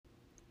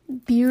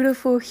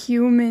beautiful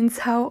humans.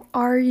 How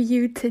are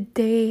you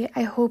today?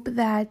 I hope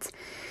that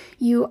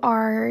you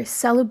are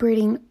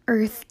celebrating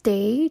Earth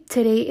Day.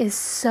 Today is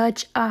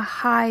such a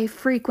high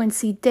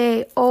frequency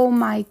day. Oh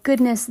my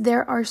goodness,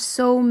 there are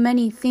so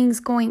many things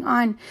going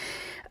on.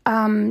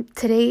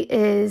 Today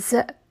is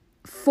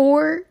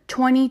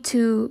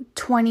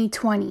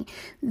 4/22/2020.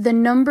 The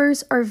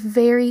numbers are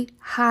very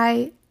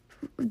high.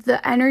 The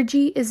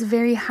energy is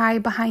very high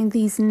behind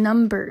these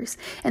numbers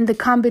and the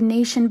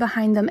combination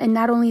behind them. And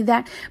not only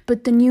that,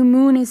 but the new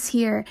moon is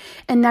here.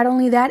 And not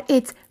only that,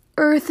 it's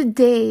Earth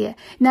Day.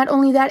 Not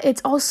only that,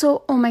 it's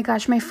also, oh my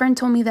gosh, my friend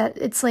told me that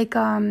it's like,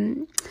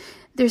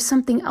 there's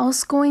something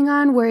else going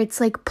on where it's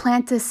like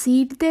plant a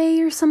seed day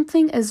or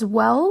something as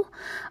well.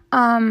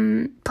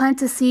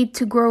 Plant a seed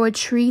to grow a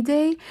tree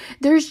day.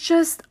 There's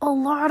just a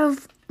lot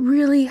of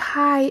really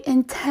high,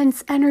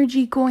 intense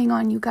energy going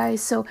on, you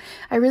guys. So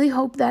I really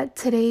hope that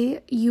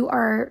today you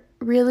are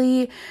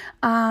really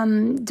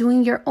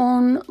doing your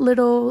own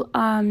little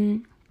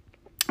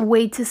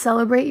way to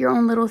celebrate your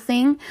own little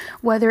thing,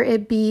 whether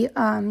it be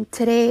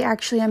today.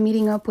 Actually, I'm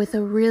meeting up with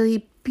a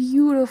really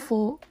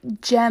beautiful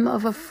gem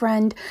of a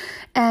friend,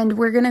 and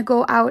we're gonna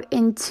go out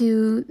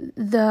into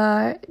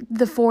the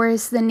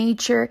forest, the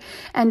nature,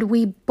 and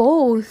we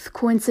both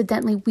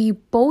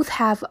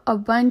have a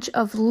bunch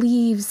of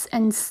leaves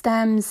and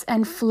stems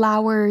and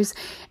flowers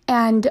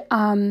and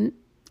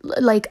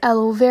like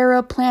aloe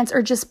vera plants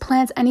or just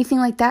plants, anything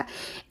like that,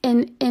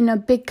 in a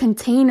big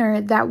container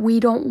that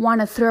we don't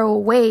want to throw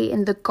away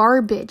in the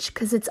garbage,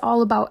 because it's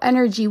all about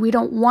energy. We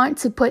don't want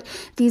to put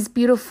these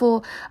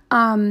beautiful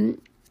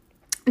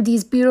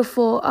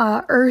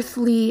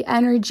earthly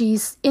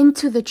energies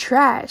into the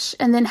trash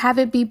and then have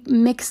it be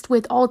mixed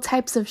with all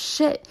types of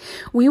shit.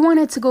 We want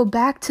it to go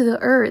back to the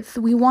earth.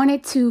 We want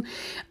it to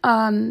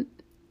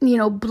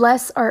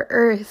bless our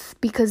earth,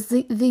 because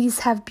these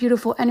have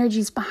beautiful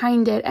energies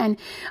behind it. And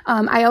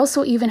I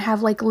also even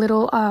have like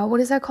little what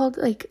is that called,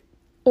 like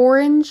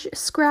orange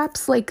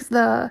scraps, like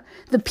the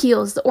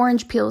peels, the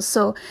orange peels.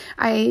 So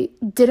I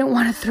didn't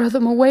want to throw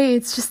them away.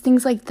 It's just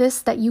things like this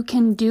that you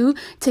can do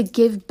to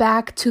give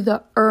back to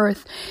the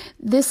earth.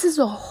 This is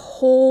a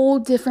whole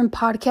different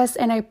podcast,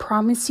 and I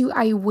promise you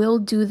I will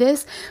do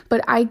this,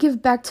 but I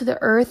give back to the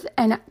earth,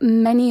 and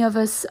many of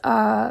us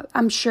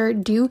I'm sure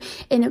do,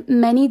 in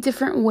many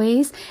different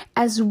ways.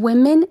 As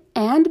women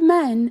and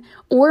men,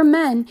 or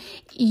men,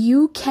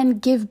 you can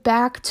give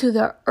back to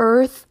the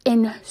earth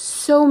in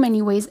so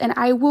many ways, and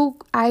I will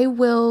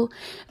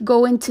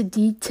go into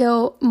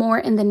detail more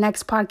in the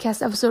next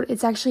podcast episode.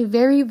 It's actually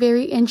very,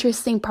 very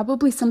interesting,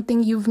 probably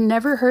something you've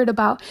never heard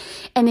about,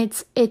 and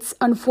it's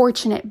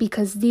unfortunate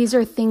because these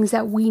are things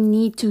that we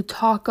need to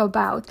talk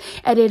about,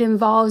 and it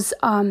involves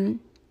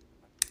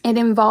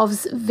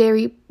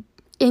very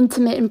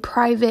intimate and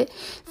private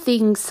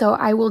things. So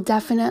I will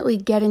definitely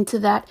get into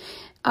that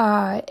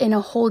in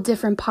a whole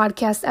different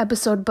podcast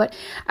episode. But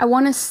I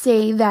want to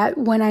say that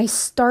when I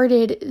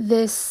started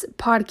this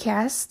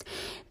podcast,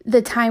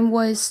 the time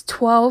was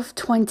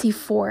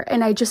 12:24,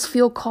 and I just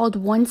feel called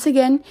once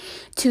again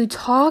to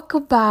talk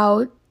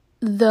about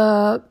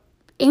the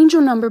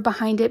angel number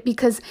behind it,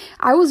 because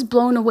I was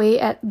blown away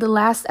at the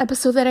last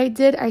episode that I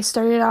did. I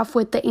started off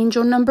with the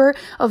angel number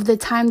of the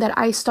time that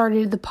I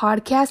started the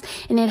podcast,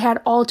 and it had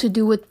all to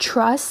do with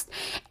trust.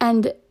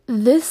 And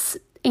this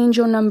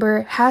angel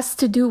number has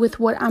to do with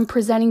what I'm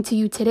presenting to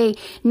you today.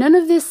 None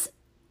of this,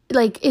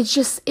 like, it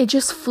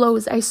just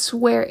flows. I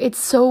swear.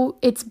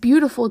 It's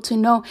beautiful to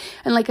know.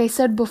 And like I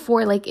said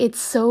before, like, it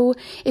still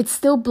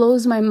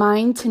blows my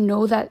mind to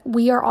know that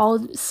we are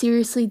all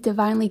seriously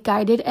divinely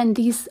guided, and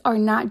these are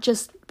not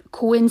just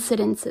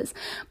coincidences.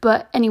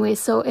 But anyway,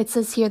 so it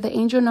says here, the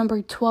angel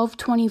number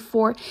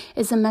 1224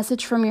 is a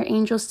message from your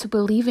angels to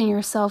believe in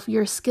yourself,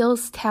 your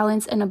skills,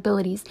 talents, and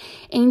abilities.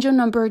 Angel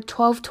number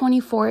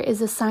 1224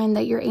 is a sign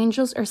that your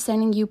angels are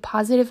sending you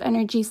positive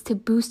energies to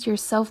boost your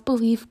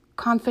self-belief,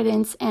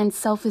 confidence, and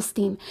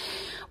self-esteem.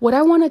 What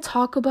I want to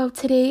talk about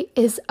today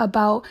is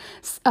about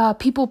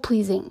people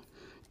pleasing,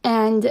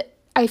 and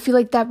I feel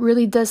like that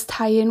really does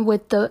tie in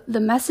with the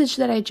message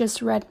that I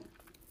just read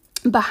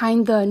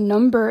behind the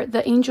number,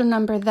 the angel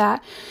number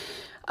that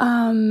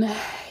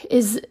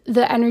is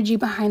the energy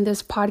behind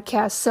this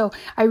podcast. So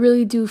I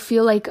really do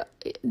feel like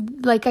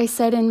I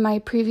said in my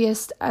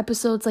previous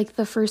episodes, like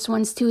the first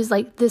ones too, is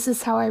like, this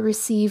is how I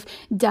receive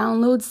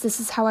downloads. This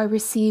is how I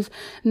receive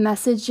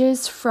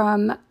messages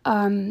from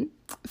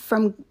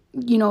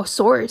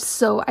source.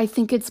 So I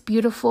think it's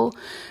beautiful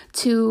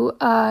to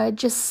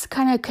just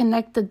kind of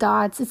connect the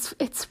dots.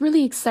 It's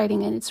really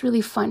exciting and it's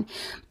really fun.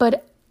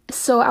 But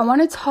so I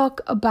want to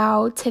talk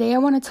about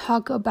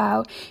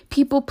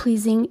people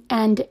pleasing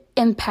and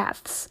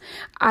empaths.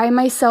 I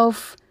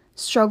myself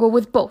struggle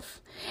with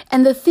both.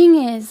 And the thing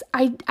is,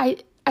 I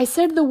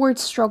said the word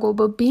struggle,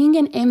 but being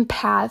an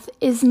empath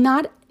is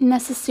not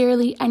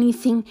necessarily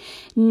anything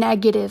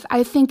negative.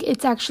 I think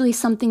it's actually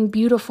something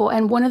beautiful.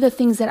 And one of the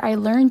things that I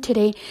learned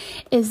today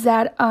is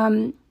that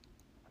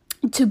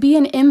to be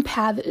an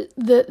empath,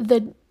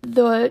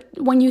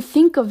 when you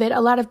think of it,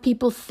 a lot of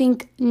people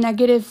think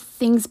negative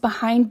things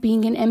behind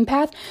being an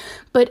empath,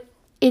 but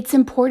it's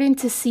important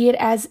to see it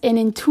as an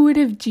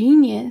intuitive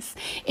genius.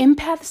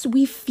 Empaths,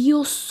 we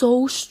feel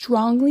so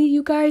strongly,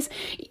 you guys.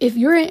 If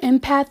you're an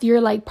empath,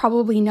 you're like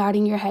probably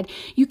nodding your head.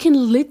 You can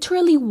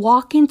literally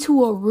walk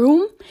into a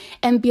room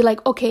and be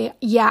like, okay,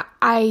 yeah,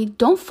 I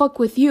don't fuck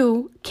with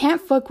you,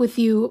 can't fuck with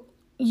you.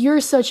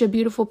 You're such a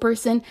beautiful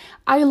person.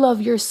 I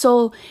love your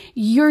soul.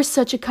 You're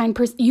such a kind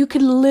person. You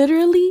could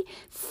literally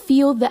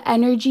feel the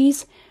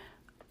energies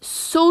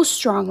so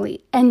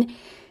strongly. And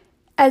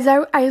as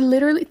I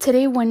literally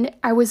today, when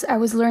I was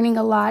learning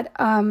a lot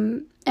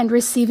and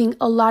receiving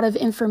a lot of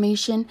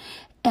information,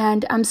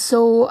 and I'm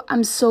so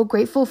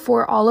grateful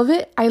for all of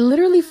it. I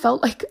literally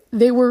felt like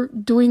they were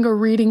doing a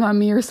reading on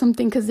me or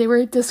something, because they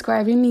were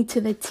describing me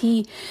to the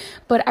T.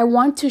 But I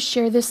want to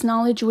share this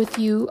knowledge with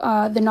you,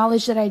 the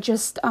knowledge that I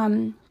just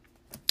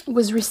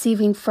was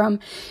receiving from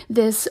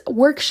this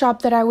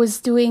workshop that I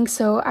was doing.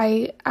 So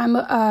I'm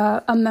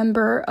a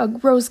member, a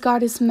Rose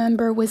Goddess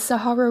member with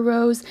Sahara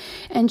Rose,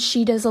 and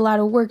she does a lot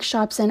of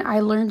workshops, and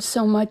I learned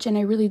so much, and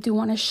I really do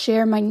want to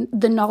share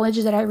the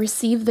knowledge that I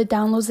received, the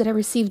downloads that I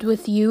received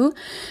with you.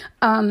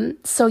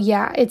 So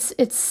yeah,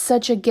 it's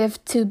such a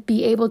gift to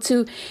be able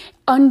to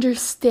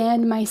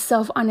understand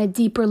myself on a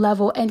deeper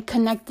level and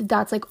connect the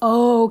dots, like,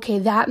 oh, okay,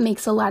 that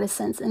makes a lot of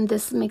sense, and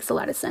this makes a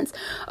lot of sense.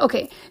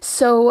 Okay,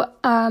 so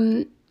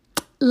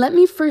let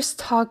me first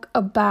talk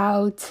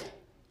about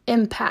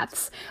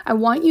empaths. I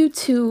want you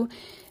to,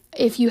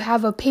 if you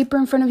have a paper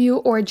in front of you,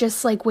 or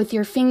just like with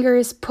your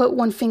fingers, put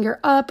one finger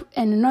up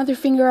and another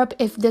finger up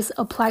if this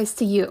applies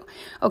to you.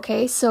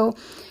 Okay, so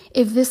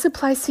if this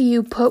applies to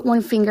you, put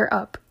one finger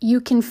up.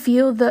 You can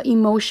feel the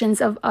emotions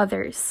of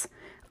others.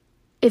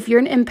 If you're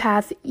an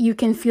empath, you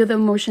can feel the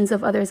emotions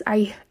of others.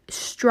 I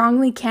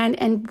strongly can.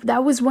 And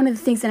that was one of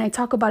the things, and I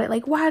talk about it,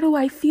 like, why do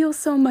I feel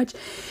so much?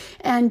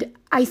 And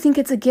I think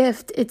it's a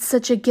gift. It's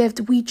such a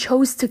gift. We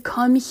chose to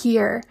come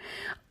here.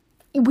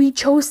 We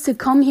chose to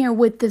come here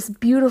with this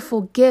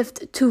beautiful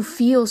gift to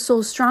feel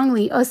so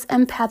strongly. Us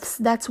empaths,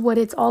 that's what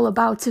it's all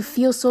about, to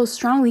feel so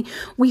strongly.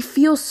 We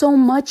feel so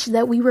much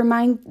that we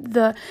remind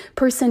the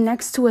person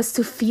next to us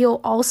to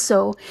feel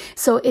also.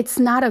 So it's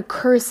not a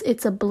curse,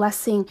 it's a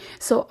blessing.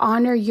 So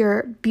honor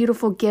your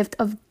beautiful gift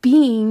of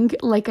being,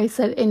 like I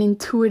said, an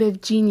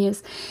intuitive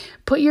genius.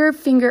 Put your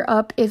finger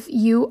up if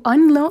you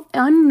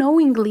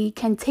unknowingly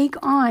can take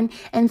on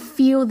and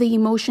feel the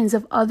emotions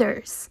of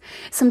others.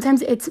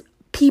 Sometimes it's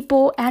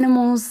people,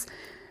 animals,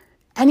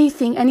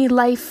 anything, any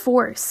life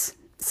force.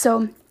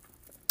 So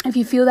if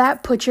you feel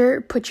that, put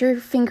your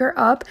finger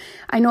up.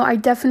 I know I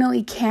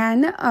definitely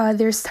can.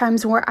 There's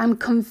times where I'm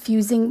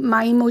confusing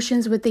my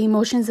emotions with the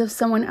emotions of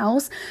someone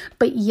else.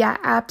 But yeah,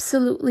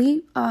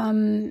 absolutely.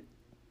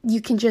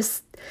 You can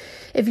just,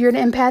 if you're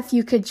an empath,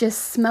 you could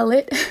just smell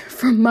it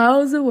from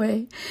miles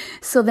away.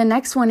 So the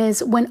next one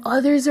is, when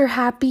others are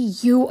happy,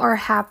 you are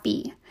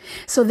happy.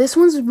 So this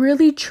one's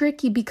really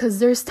tricky, because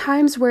there's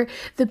times where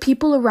the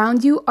people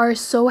around you are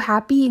so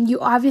happy, and you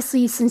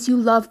obviously, since you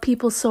love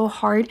people so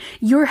hard,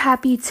 you're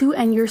happy too,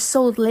 and you're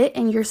so lit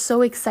and you're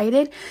so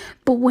excited.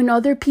 But when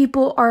other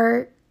people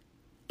are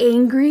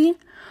angry,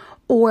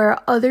 or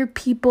other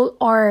people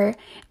are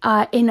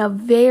in a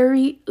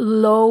very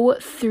low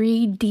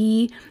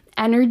 3D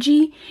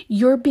energy,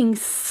 you're being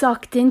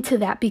sucked into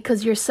that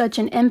because you're such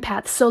an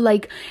empath. So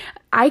like,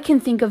 I can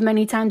think of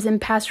many times in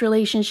past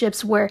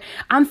relationships where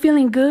I'm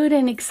feeling good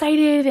and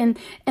excited,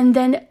 and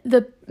then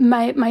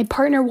my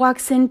partner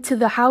walks into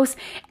the house,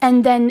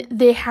 and then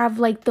they have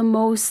like the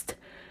most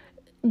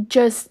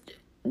just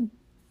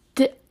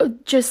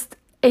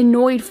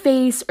annoyed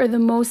face, or the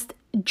most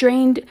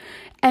drained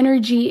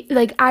energy.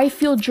 Like, I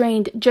feel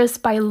drained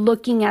just by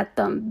looking at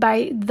them,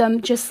 by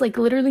them just like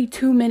literally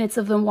 2 minutes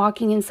of them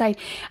walking inside.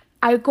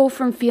 I go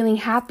from feeling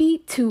happy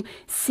to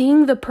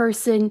seeing the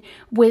person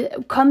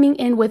coming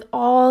in with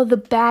all the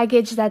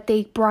baggage that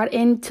they brought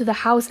into the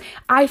house.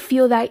 I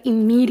feel that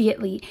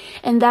immediately.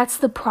 And that's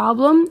the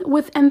problem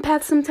with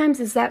empaths sometimes,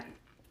 is that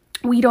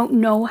we don't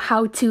know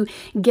how to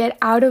get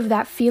out of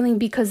that feeling,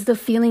 because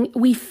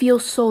we feel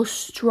so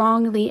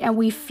strongly, and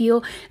we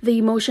feel the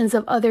emotions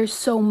of others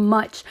so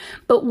much.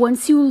 But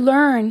once you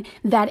learn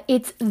that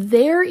it's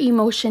their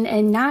emotion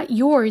and not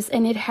yours,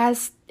 and it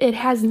has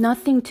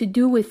nothing to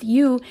do with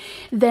you,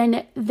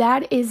 then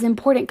that is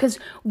important, because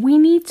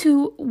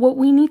what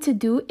we need to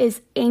do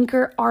is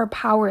anchor our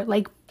power,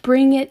 like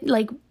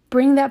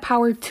bring that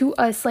power to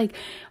us, like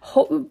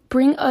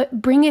bring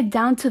it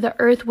down to the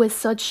earth with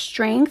such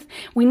strength.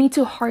 We need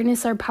to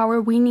harness our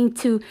power. We need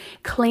to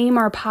claim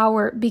our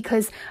power,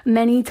 because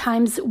many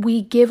times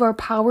we give our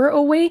power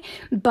away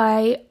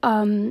by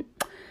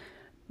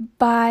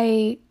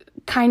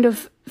kind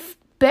of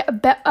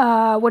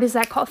what is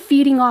that called?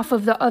 Feeding off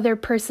of the other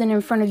person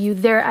in front of you,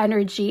 their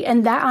energy.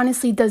 And that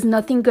honestly does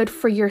nothing good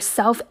for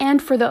yourself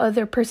and for the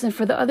other person.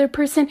 For the other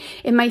person,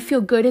 it might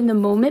feel good in the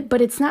moment,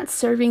 but it's not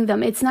serving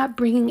them. It's not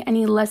bringing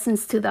any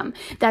lessons to them.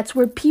 That's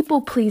where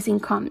people pleasing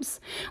comes,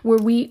 where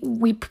we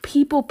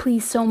people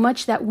please so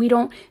much that we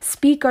don't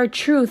speak our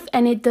truth,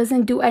 and it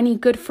doesn't do any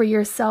good for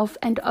yourself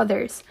and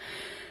others.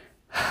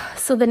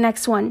 So the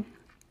next one.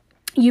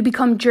 You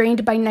become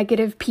drained by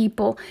negative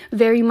people,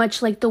 very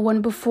much like the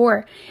one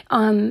before.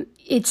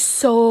 It's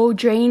so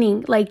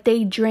draining. Like,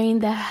 they drain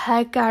the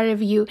heck out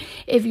of you.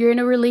 If you're in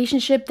a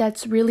relationship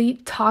that's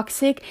really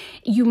toxic,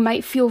 you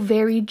might feel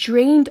very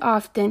drained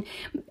often.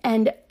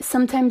 And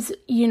sometimes,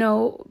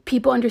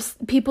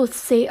 people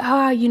say,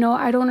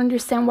 I don't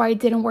understand why it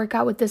didn't work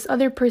out with this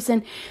other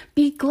person.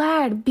 Be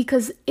glad,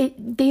 because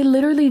they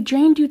literally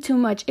drained you too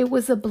much. It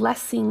was a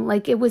blessing.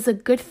 Like, it was a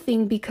good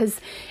thing, because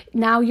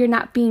now you're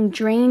not being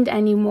drained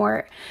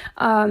anymore.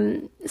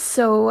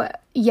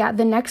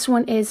 The next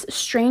one is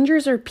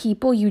strangers or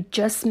people you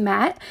just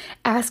met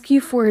ask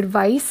you for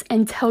advice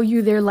and tell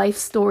you their life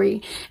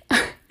story.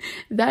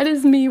 That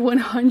is me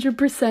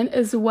 100%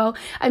 as well.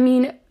 I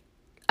mean,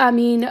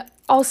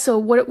 also,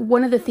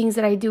 one of the things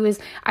that I do is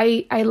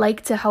I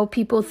like to help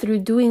people through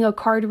doing a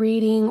card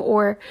reading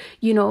or,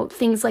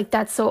 things like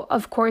that. So,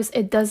 of course,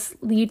 it does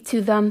lead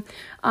to them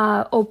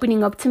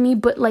opening up to me.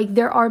 But,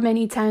 there are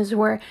many times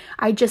where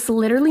I just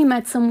literally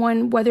met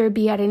someone, whether it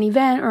be at an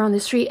event or on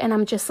the street, and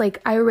I'm just like,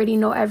 I already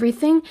know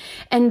everything.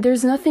 And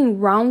there's nothing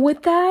wrong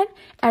with that.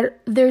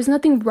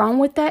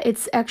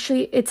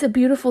 It's a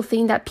beautiful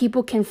thing that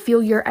people can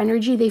feel your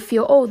energy. They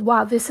feel, oh,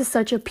 wow, this is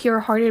such a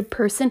pure-hearted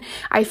person.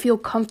 I feel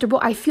comfortable.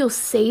 I feel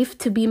safe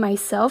to be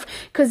myself,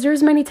 because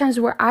there's many times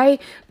where I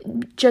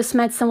just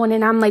met someone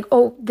and I'm like,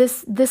 oh,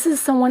 this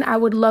is someone I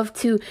would love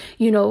to,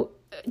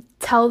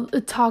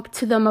 talk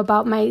to them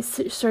about my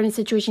certain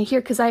situation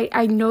here, because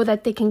I know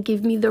that they can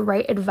give me the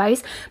right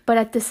advice. But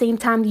at the same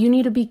time, you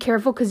need to be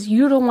careful, because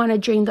you don't want to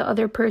drain the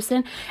other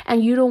person,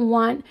 and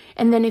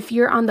then if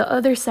you're on the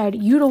other side,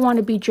 you don't want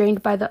to be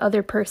drained by the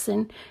other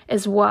person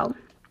as well.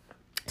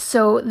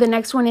 So the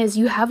next one is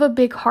you have a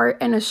big heart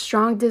and a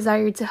strong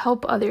desire to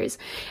help others.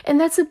 And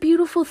that's a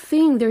beautiful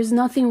thing. There's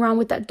nothing wrong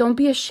with that. Don't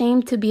be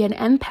ashamed to be an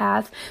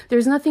empath.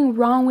 There's nothing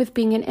wrong with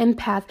being an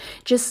empath.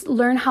 Just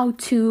learn how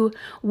to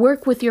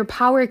work with your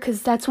power,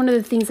 because that's one of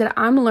the things that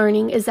I'm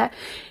learning, is that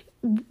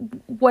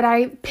what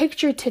I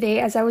pictured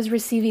today as I was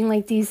receiving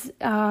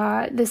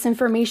this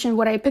information,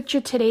 what I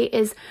pictured today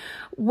is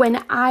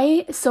when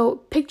I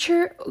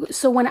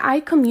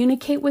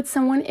communicate with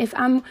someone, if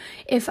I'm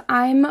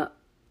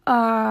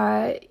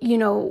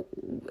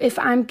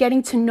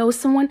getting to know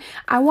someone,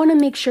 I want to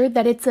make sure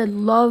that it's a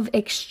love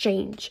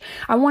exchange.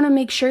 I want to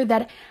make sure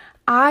that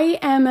I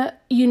am,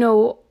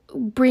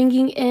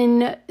 bringing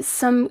in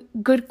some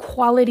good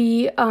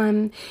quality,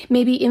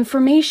 maybe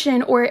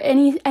information or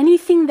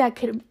anything that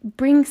could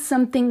bring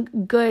something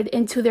good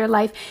into their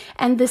life.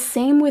 And the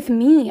same with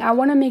me. I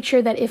want to make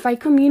sure that if I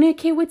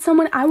communicate with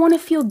someone, I want to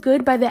feel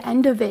good by the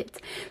end of it.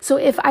 So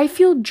if I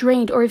feel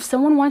drained, or if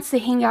someone wants to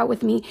hang out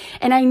with me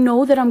and I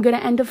know that I'm going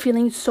to end up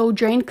feeling so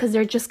drained because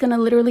they're just going to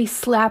literally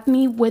slap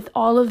me with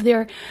all of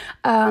their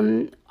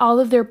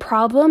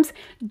problems,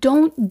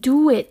 don't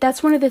do it.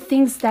 That's one of the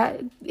things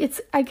that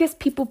I guess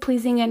people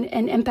pleasing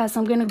and empaths,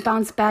 I'm going to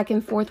bounce back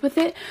and forth with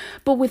it.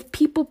 But with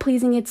people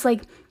pleasing, it's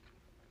like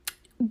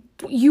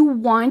you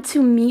want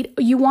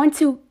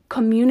to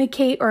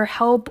communicate or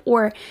help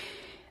or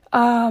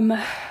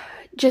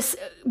just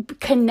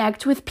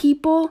connect with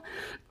people.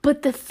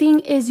 But the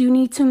thing is, you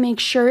need to make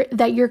sure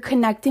that you're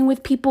connecting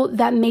with people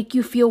that make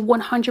you feel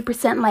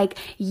 100% like,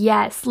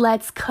 yes,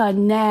 let's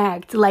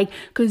connect.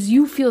 Because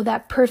you feel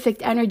that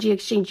perfect energy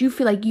exchange. You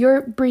feel like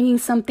you're bringing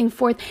something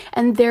forth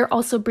and they're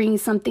also bringing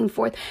something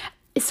forth.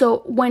 So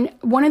one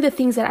of the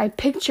things that I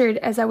pictured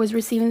as I was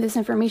receiving this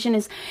information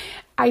is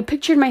I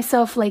pictured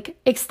myself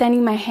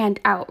extending my hand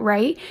out,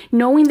 right?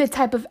 Knowing the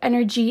type of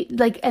energy,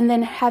 and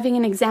then having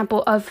an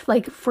example of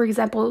for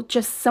example,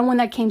 just someone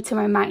that came to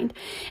my mind.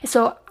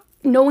 So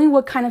knowing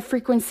what kind of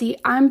frequency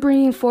I'm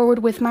bringing forward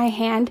with my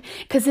hand,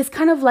 because it's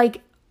kind of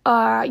like,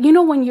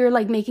 when you're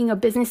making a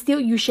business deal,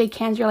 you shake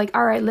hands, you're like,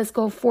 all right, let's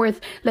go forth,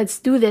 let's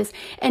do this.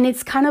 And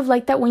it's kind of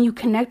like that when you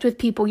connect with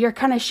people, you're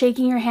kind of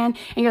shaking your hand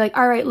and you're like,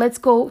 all right, let's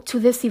go to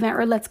this event,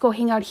 or let's go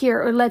hang out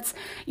here, or let's,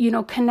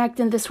 connect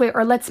in this way,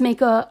 or let's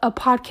make a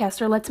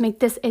podcast, or let's make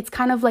this. It's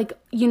kind of like,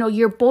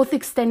 you're both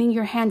extending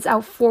your hands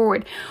out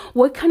forward.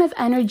 What kind of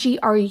energy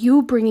are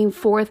you bringing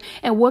forth,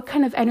 and what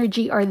kind of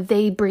energy are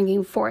they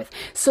bringing forth?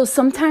 So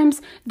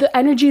sometimes the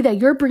energy that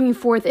you're bringing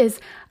forth is,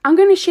 I'm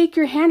going to shake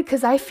your hand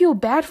because I feel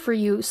bad for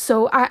you.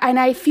 So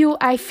I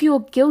feel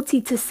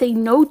guilty to say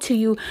no to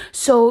you.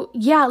 So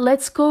yeah,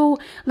 let's go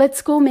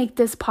make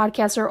this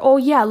podcast, or, oh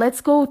yeah, let's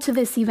go to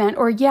this event,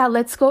 or yeah,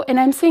 let's go. And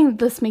I'm saying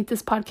let's make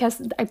this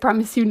podcast. I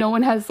promise you, no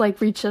one has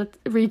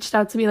reached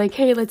out to me like,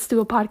 hey, let's do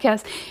a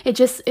podcast. It's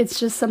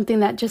just something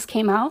that just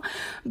came out.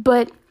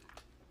 But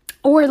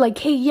Or like,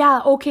 hey,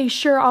 yeah, okay,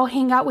 sure, I'll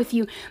hang out with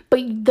you.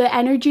 But the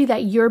energy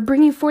that you're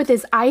bringing forth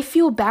is, I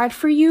feel bad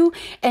for you,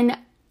 and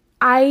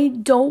I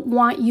don't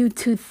want you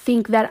to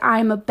think that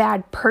I'm a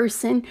bad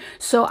person,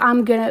 so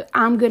I'm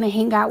gonna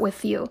hang out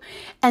with you.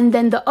 And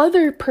then the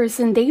other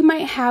person, they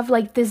might have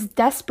like this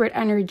desperate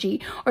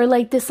energy, or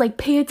like this, like,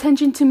 pay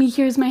attention to me,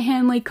 here's my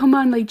hand, like, come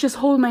on, like, just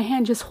hold my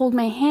hand.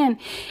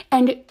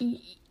 And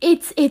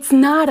it's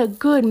not a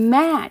good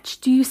match.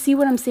 Do you see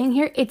what I'm saying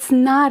here? It's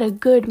not a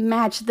good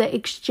match. The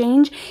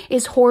exchange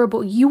is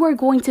horrible. You are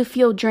going to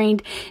feel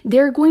drained.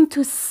 They're going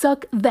to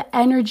suck the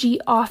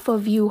energy off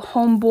of you,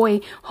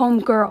 homeboy,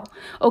 homegirl.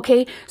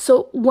 Okay?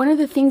 So one of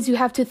the things you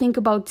have to think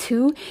about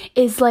too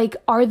is, like,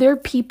 are there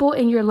people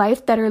in your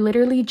life that are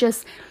literally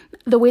just,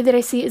 the way that I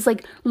see it is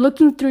like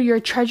looking through your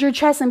treasure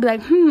chest and be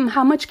like,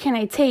 how much can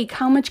I take?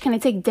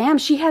 Damn,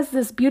 she has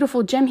this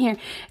beautiful gem here.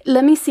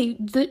 Let me see.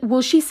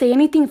 Will she say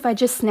anything if I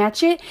just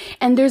snatch it?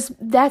 And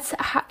that's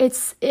how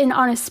it's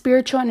on a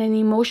spiritual and an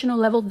emotional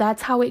level.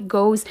 That's how it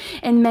goes.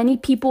 And many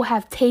people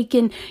have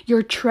taken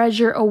your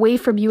treasure away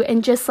from you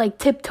and just like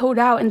tiptoed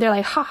out, and they're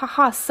like, ha ha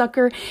ha,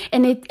 sucker.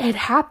 And it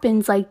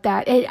happens like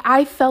that.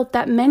 I felt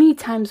that many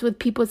times with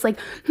people. It's like,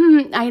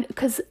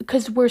 because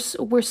we're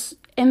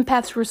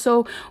empaths,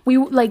 we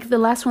like the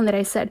last one that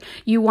I said,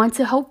 you want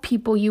to help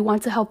people, you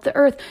want to help the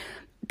earth.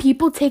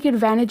 People take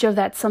advantage of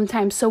that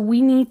sometimes. So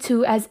we need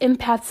to, as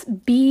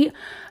empaths, be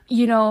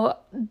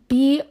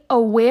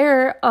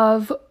aware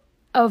of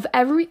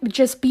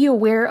just be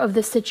aware of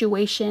the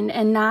situation,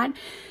 and not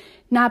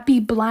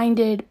be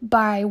blinded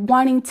by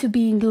wanting to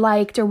be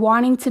liked or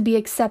wanting to be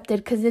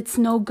accepted, because it's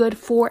no good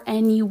for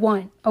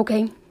anyone.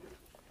 Okay.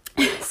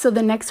 So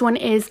the next one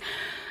is,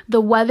 the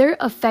weather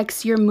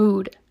affects your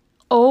mood.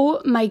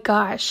 Oh my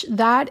gosh,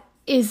 that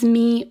is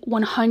me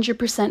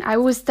 100%. I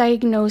was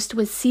diagnosed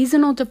with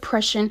seasonal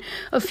depression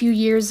a few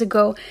years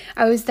ago.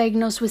 And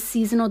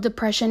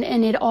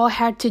it all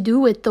had to do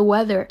with the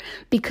weather,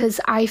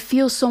 because I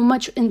feel so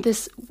much in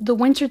the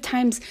winter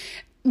times,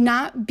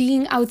 not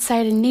being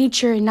outside in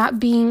nature, not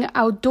being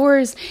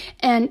outdoors,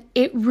 and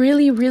it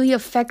really, really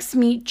affects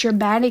me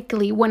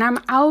dramatically. When I'm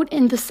out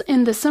in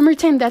the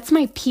summertime, that's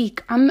my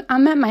peak. I'm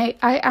at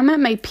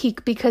my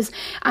peak, because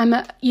I'm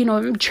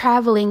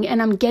traveling,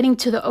 and I'm getting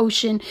to the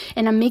ocean,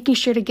 and I'm making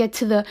sure to get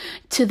to the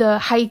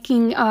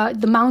hiking,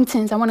 the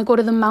mountains. I want to go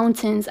to the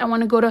mountains. I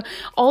want to go to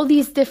all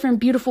these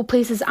different beautiful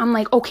places. I'm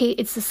like, okay,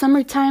 it's the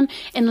summertime,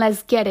 and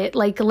let's get it.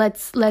 Like,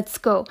 let's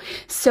go.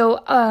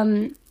 So,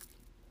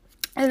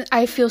 and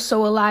I feel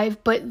so alive.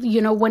 But,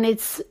 when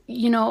it's,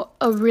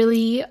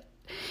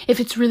 if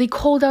it's really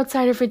cold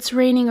outside, if it's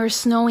raining or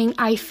snowing,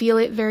 I feel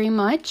it very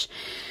much.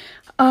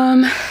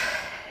 And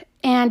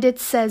it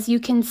says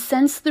you can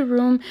sense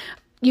the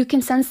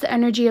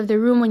energy of the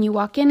room when you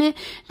walk in it.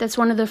 That's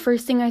one of the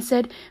first thing I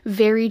said.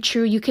 Very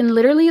true. You can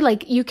literally,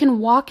 you can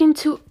walk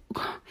into,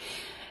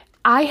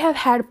 I have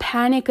had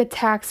panic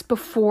attacks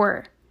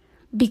before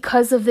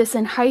because of this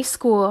in high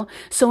school.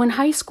 So in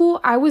high school,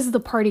 I was the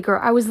party girl.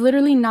 I was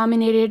literally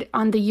nominated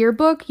on the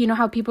yearbook. You know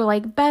how people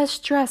like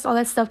best dressed, all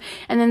that stuff.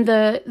 And then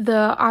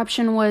the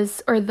option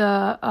was, or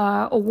the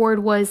award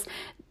was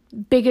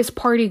biggest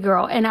party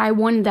girl. And I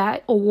won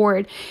that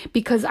award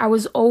because I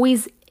was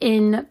always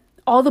in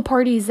all the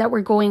parties that were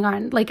going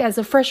on. Like as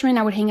a freshman,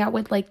 I would hang out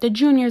with like the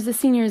juniors, the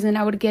seniors, and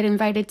I would get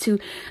invited to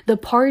the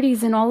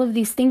parties and all of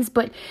these things.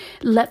 But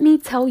let me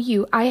tell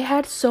you, I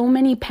had so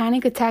many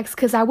panic attacks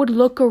because I would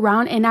look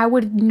around and I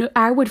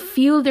would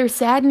feel their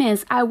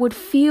sadness. I would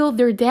feel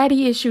their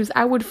daddy issues.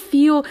 I would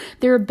feel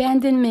their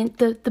abandonment,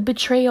 the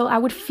betrayal. I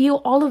would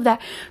feel all of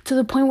that to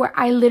the point where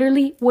I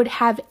literally would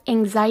have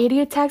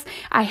anxiety attacks.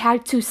 I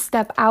had to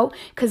step out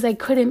because I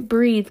couldn't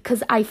breathe,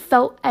 because I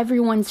felt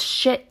everyone's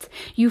shit.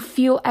 You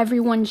feel everyone's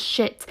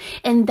shit.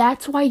 And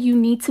that's why you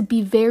need to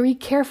be very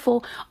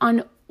careful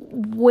on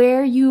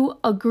where you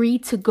agree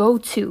to go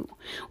to,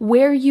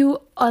 where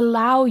you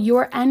allow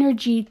your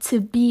energy to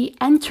be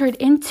entered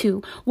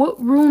into. What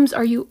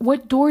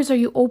doors are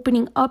you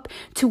opening up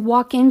to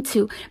walk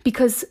into?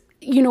 Because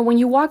when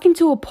you walk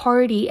into a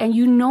party and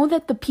you know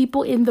that the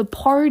people in the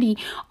party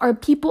are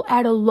people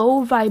at a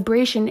low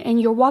vibration, and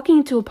you're walking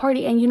into a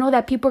party and you know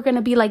that people are going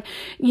to be like,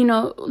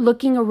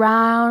 looking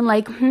around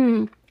like,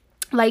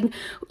 like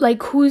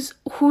who's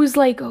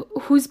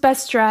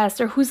best dressed,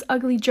 or who's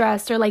ugly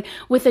dressed, or like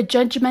with a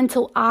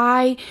judgmental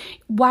eye.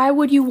 Why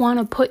would you want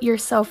to put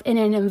yourself in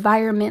an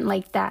environment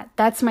like that?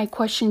 That's my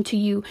question to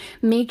you.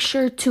 Make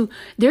sure to,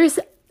 there's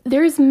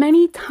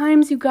many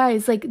times, you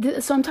guys,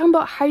 so I'm talking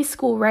about high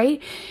school, right?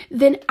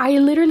 Then I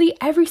literally,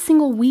 every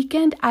single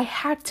weekend, I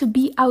had to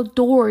be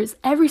outdoors.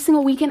 Every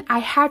single weekend, I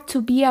had to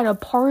be at a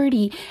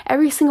party.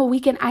 Every single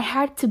weekend, I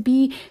had to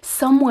be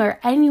somewhere,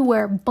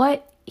 anywhere,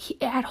 but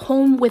at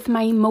home with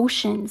my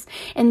emotions.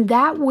 And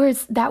that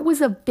was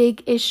a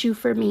big issue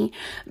for me.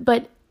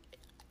 But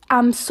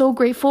I'm so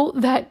grateful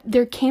that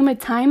there came a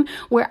time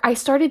where I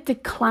started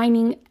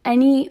declining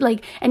any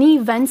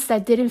events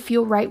that didn't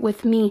feel right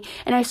with me.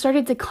 And I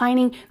started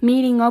declining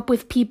meeting up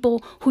with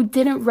people who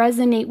didn't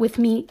resonate with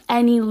me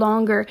any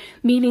longer,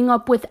 meeting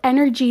up with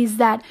energies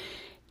that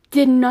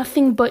did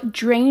nothing but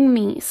drain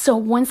me. So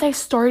once I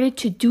started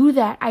to do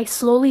that, I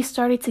slowly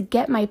started to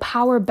get my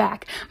power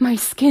back. My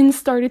skin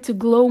started to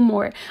glow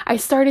more. I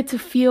started to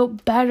feel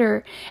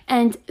better.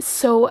 And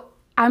so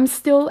I'm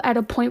still at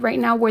a point right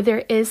now where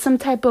there is some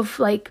type of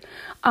like,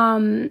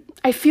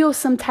 I feel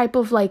some type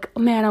of like,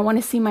 man, I want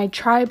to see my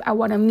tribe. I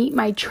want to meet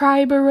my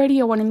tribe already.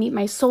 I want to meet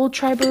my soul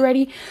tribe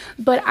already.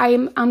 But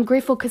I'm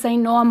grateful because I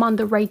know I'm on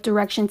the right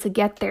direction to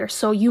get there.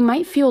 So you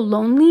might feel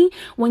lonely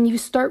when you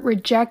start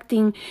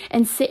rejecting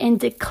and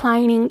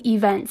declining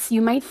events.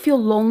 You might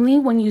feel lonely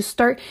when you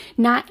start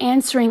not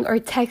answering or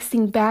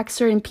texting back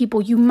certain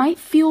people. You might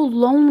feel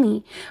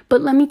lonely,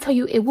 but let me tell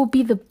you, it will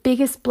be the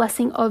biggest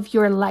blessing of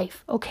your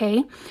life.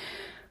 Okay.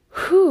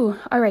 Whew.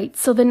 All right.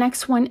 So the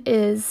next one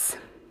is,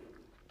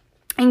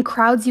 in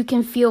crowds, you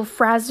can feel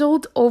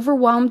frazzled,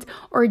 overwhelmed,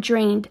 or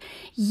drained.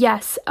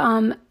 Yes.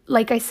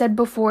 Like I said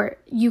before,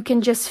 you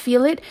can just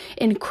feel it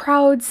in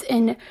crowds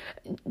and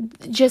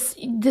just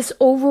this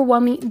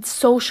overwhelming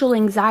social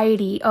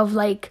anxiety of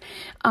like,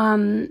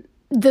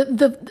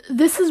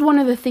 this is one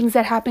of the things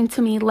that happened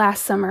to me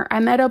last summer. I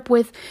met up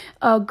with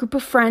a group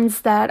of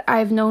friends that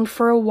I've known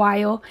for a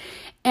while,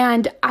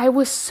 and I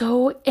was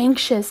so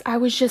anxious. I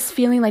was just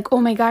feeling like, oh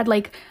my God,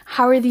 like,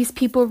 how are these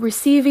people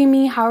receiving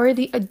me?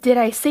 Did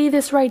I say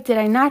this right? Did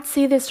I not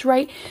say this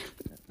right?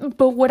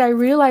 But what I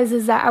realized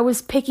is that I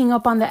was picking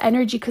up on the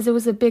energy, because it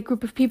was a big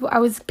group of people. I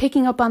was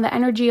picking up on the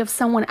energy of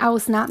someone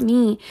else, not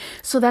me.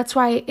 So that's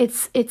why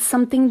it's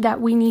something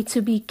that we need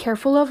to be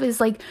careful of,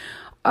 is like,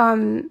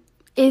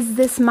 is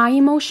this my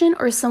emotion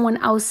or someone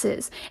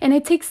else's? And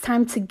it takes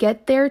time to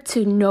get there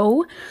to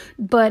know.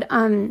 But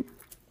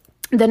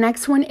the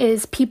next one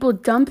is, people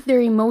dump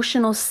their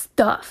emotional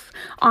stuff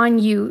on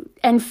you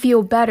and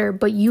feel better,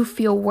 but you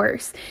feel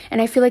worse.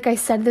 And I feel like I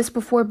said this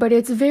before, but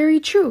it's very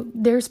true.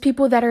 There's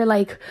people that are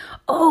like,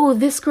 oh,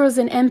 this girl's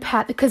an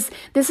empath. Because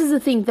this is the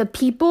thing, there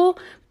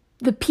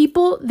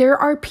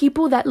are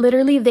people that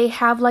literally, they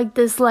have like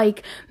this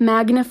like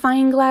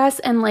magnifying glass,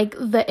 and like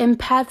the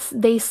empaths,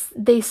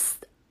 they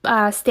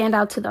stand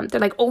out to them.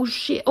 They're like, oh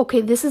shit,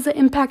 okay, this is an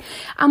impact.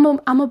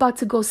 I'm about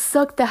to go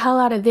suck the hell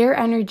out of their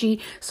energy.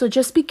 So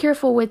just be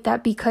careful with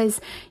that, because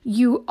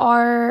you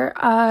are,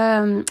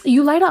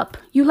 you light up.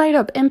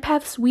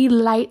 Empaths, we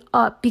light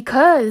up,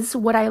 because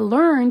what I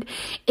learned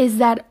is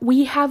that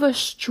we have a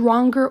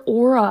stronger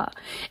aura.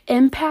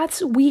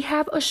 Empaths, we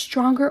have a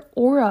stronger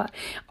aura.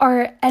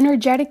 Our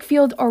energetic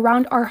field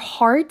around our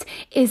heart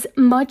is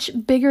much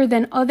bigger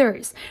than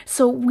others.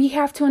 So we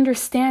have to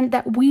understand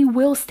that we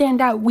will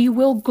stand out. We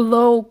will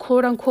glow,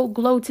 quote unquote,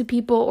 glow to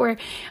people, or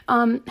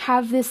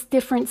have this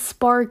different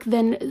spark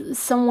than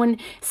someone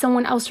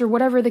else, or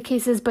whatever the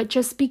case is. But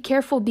just be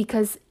careful,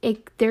 because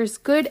there's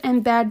good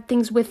and bad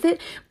things with it,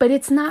 but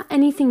it's not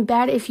anything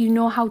bad if you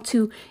know how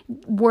to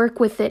work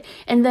with it.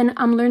 And then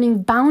I'm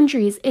learning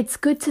boundaries. It's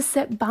good to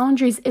set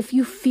boundaries. If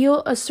you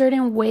feel a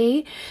certain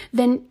way,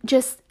 then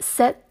just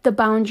set the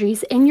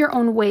boundaries in your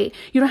own way.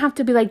 You don't have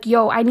to be like,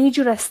 yo, I need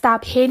you to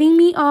stop hitting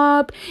me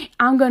up.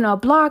 I'm gonna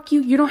block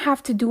you. You don't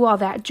have to do all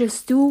that.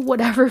 Just do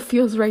whatever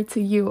feels right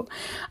to you.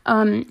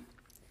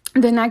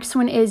 The next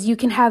one is, you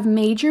can have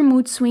major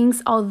mood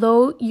swings.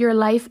 Although your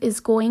life is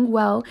going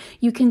well,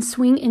 you can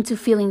swing into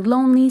feeling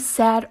lonely,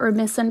 sad, or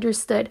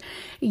misunderstood.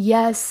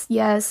 Yes.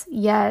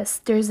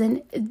 There's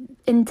an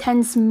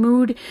intense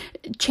mood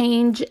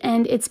change,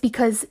 and it's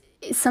because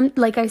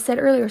like I said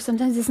earlier,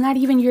 sometimes it's not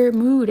even your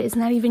mood, it's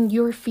not even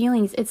your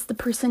feelings, it's the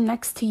person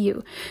next to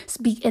you.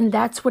 And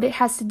that's what it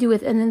has to do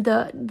with. And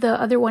then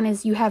the other one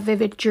is, you have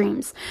vivid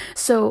dreams.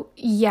 So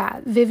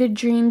yeah, vivid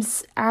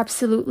dreams,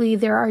 absolutely.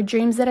 There are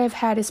dreams that I've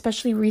had,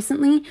 especially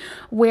recently,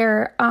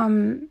 where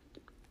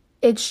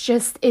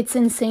it's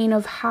insane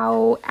of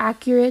how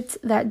accurate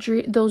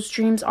those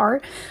dreams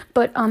are.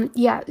 But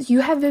yeah, you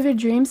have vivid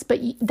dreams, but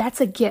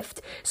that's a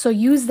gift. So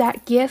use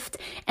that gift,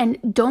 and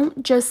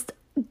don't just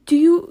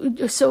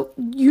so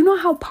you know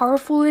how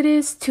powerful it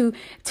is to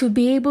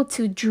be able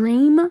to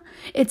dream.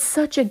 It's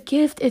such a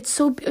gift. It's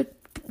so,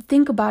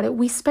 think about it.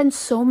 We spend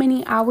so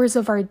many hours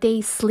of our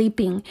day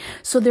sleeping.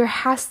 So there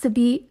has to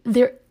be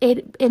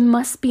it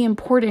must be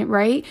important,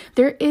 right?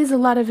 There is a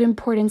lot of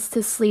importance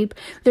to sleep.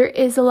 There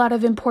is a lot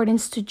of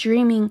importance to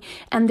dreaming,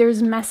 and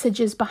there's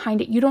messages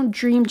behind it. You don't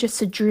dream just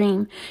to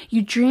dream.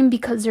 You dream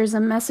because there's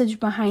a message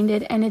behind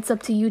it, and it's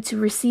up to you to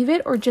receive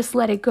it or just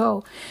let it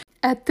go.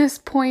 At this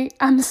point,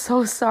 I'm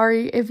so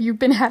sorry if you've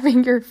been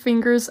having your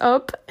fingers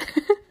up,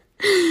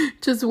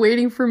 just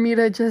waiting for me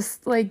to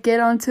just like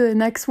get on to the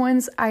next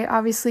ones. I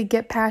obviously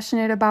get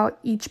passionate about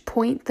each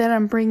point that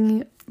I'm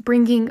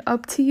bringing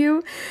up to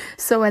you.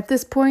 So at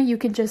this point, you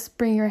can just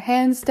bring your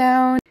hands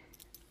down.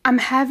 I'm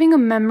having a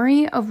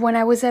memory of when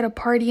I was at a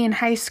party in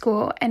high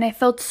school, and I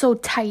felt so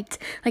tight.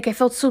 Like I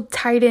felt so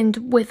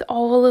tightened with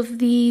all of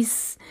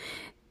these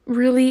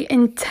really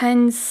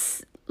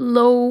intense,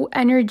 low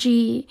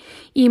energy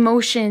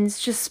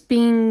emotions just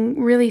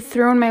being really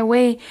thrown my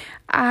way.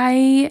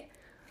 I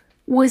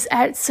was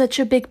at such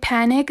a big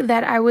panic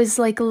that I was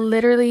like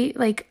literally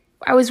like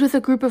I was with a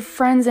group of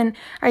friends and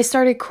I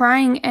started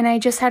crying and I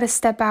just had to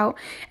step out.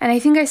 And I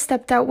think I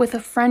stepped out with a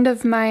friend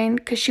of mine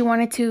because she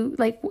wanted to,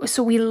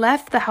 so we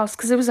left the house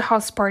because it was a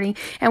house party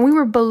and we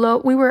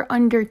were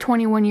under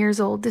 21 years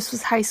old. This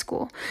was high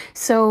school.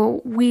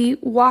 So we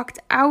walked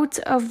out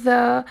of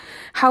the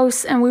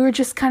house and we were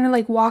just kind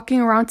of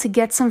walking around to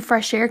get some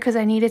fresh air because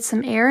I needed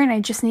some air and I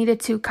just needed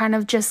to kind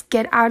of just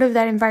get out of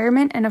that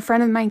environment. And a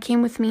friend of mine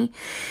came with me.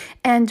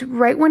 And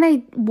right when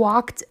I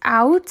walked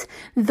out,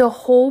 the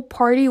whole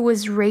party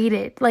was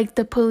raided.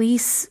 The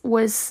police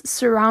was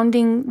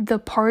surrounding the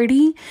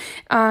party.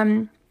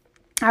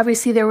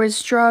 Obviously, there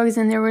was drugs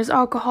and there was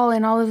alcohol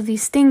and all of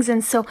these things.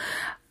 And so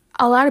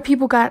a lot of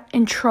people got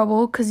in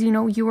trouble because,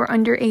 you were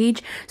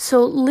underage.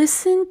 So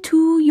listen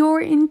to your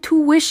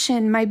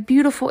intuition, my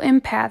beautiful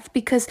empath,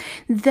 because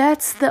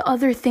that's the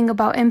other thing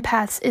about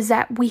empaths is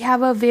that we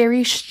have a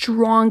very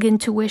strong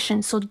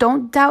intuition. So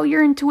don't doubt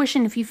your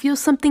intuition. If you feel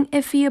something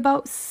iffy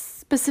about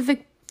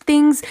specific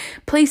things,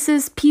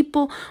 places,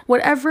 people,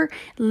 whatever,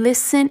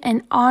 listen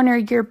and honor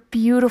your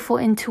beautiful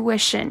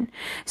intuition.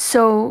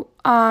 So,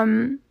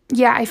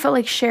 yeah, I felt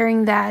like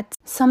sharing that.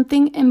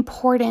 Something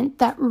important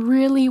that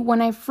really,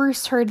 when I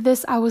first heard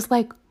this, I was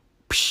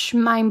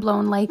mind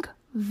blown,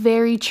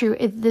 very true.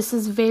 This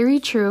is very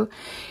true.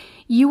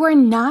 You are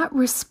not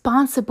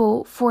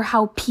responsible for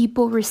how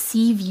people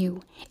receive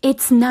you.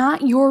 It's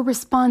not your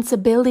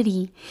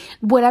responsibility.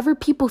 Whatever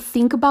people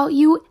think about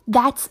you,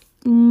 that's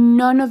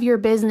none of your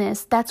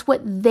business. That's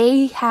what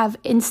they have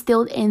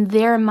instilled in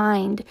their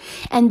mind.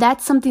 And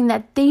that's something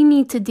that they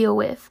need to deal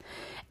with.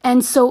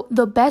 And so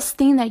the best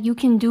thing that you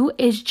can do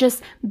is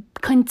just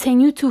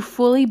continue to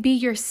fully be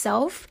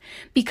yourself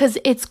because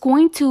it's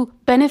going to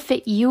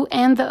benefit you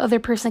and the other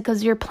person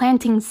because you're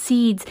planting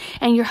seeds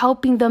and you're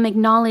helping them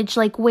acknowledge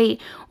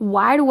wait,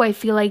 why do I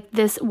feel like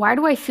this? Why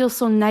do I feel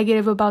so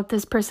negative about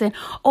this person?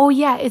 Oh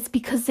yeah, it's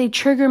because they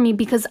trigger me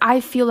because I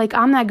feel like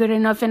I'm not good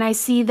enough and I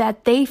see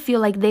that they feel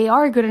like they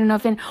are good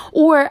enough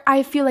or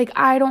I feel like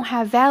I don't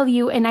have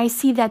value and I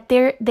see that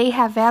they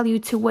have value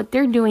to what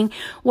they're doing.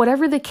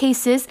 Whatever the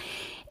case is,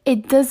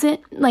 it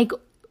doesn't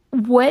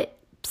what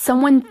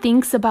someone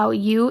thinks about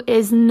you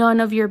is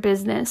none of your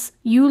business.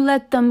 You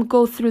let them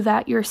go through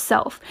that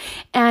yourself.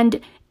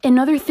 And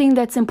another thing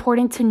that's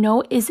important to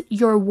know is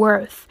your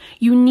worth.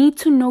 You need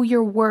to know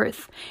your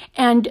worth.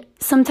 And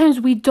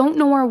sometimes we don't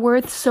know our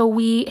worth, so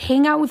we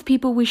hang out with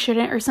people we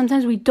shouldn't, or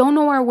sometimes we don't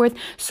know our worth,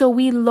 so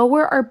we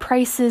lower our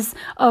prices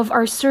of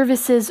our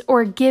services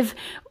or give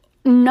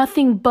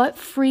nothing but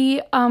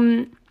free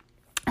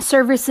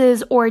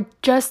services or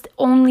just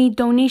only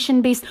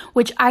donation based,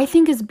 which I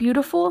think is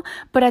beautiful,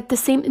 but at the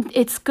same,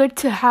 it's good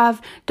to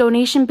have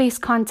donation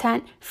based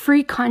content,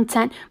 free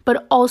content,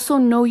 but also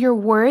know your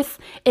worth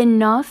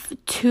enough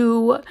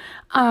to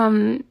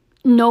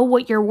know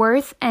what you're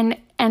worth and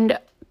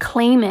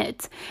claim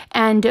it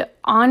and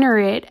honor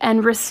it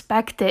and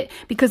respect it,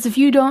 because if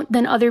you don't,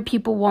 then other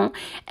people won't.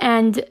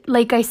 And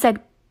like I said,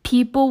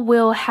 people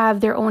will have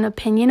their own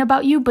opinion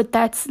about you, but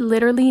that's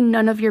literally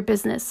none of your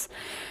business.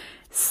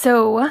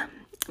 So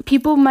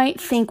people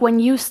might think when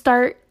you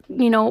start,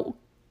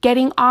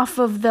 getting off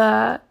of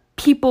the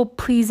people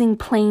pleasing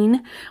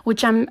plane,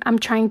 which I'm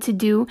trying to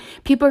do,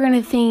 people are going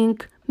to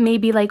think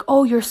maybe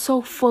oh, you're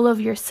so full of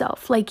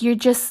yourself. You're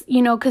just,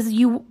 because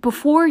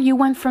before you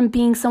went from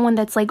being someone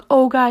that's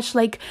oh gosh,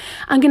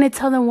 I'm going to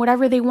tell them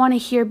whatever they want to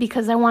hear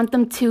because I want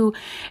them to,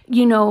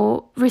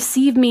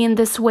 receive me in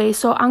this way.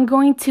 So I'm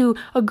going to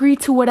agree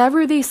to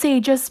whatever they say,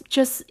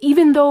 just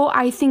even though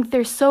I think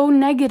they're so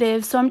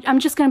negative. So I'm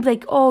just going to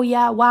be oh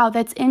yeah, wow,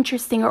 that's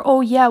interesting. Or,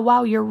 oh yeah,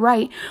 wow, you're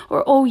right.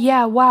 Or, oh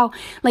yeah, wow.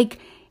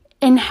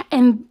 And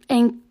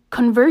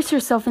converse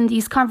yourself in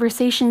these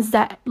conversations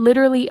that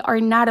literally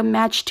are not a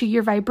match to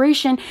your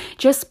vibration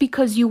just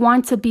because you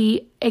want to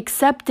be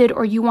accepted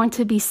or you want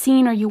to be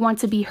seen or you want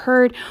to be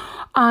heard.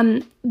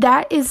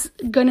 That is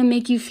going to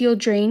make you feel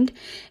drained.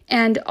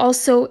 And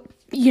also,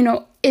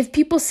 if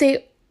people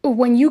say,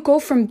 when you go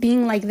from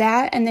being like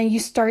that and then you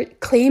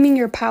start claiming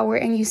your power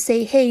and you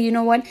say, hey, you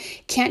know what,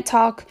 can't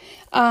talk.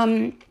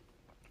 I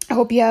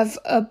hope you have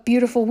a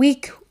beautiful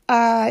week.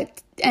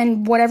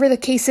 And whatever the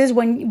case is,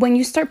 when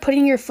you start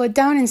putting your foot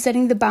down and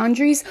setting the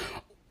boundaries,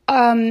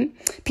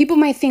 people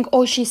might think,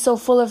 oh, she's so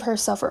full of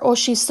herself, or oh,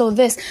 she's so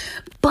this.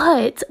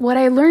 But what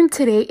I learned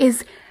today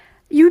is,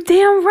 you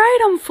damn right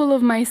I'm full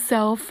of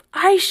myself.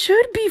 I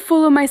should be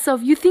full of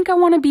myself. You think I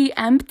want to be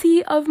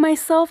empty of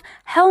myself?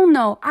 Hell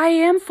no. I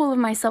am full of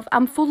myself.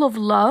 I'm full of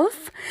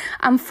love.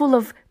 I'm full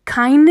of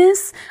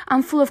kindness.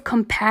 I'm full of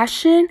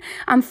compassion.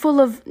 I'm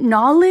full of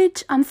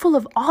knowledge. I'm full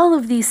of all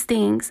of these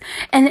things.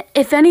 And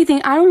if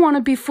anything, I don't want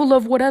to be full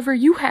of whatever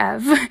you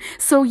have.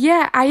 So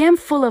yeah, I am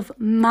full of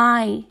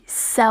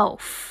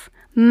myself.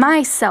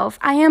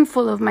 I am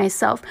full of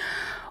myself.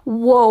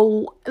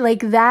 Whoa,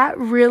 that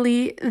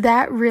really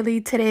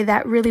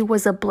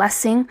was a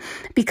blessing,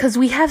 because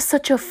we have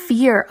such a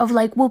fear of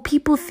will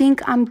people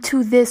think I'm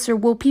too this, or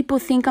will people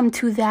think I'm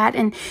too that?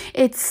 And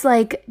it's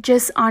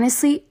just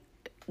honestly,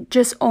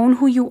 just own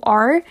who you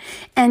are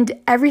and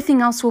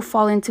everything else will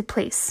fall into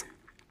place.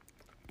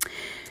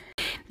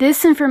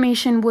 This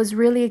information was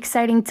really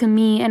exciting to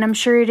me, and I'm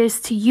sure it is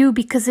to you,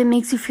 because it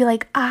makes you feel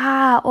like,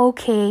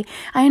 okay,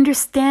 I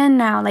understand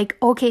now. Like,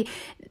 okay,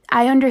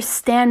 I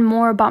understand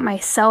more about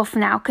myself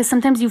now, because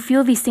sometimes you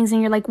feel these things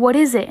and you're like, what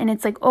is it? And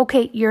it's like,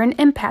 okay, you're an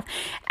empath.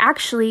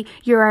 Actually,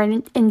 you're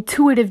an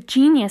intuitive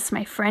genius,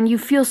 my friend. You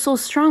feel so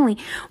strongly.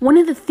 One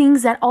of the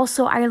things that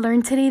also I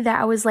learned today that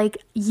I was like,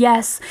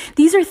 yes,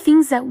 these are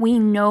things that we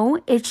know.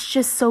 It's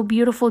just so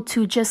beautiful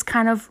to just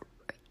kind of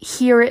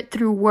hear it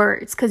through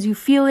words, because you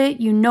feel it,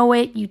 you know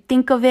it, you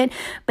think of it.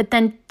 But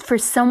then for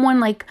someone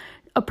like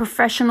a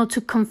professional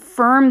to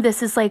confirm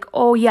this is like,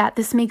 oh yeah,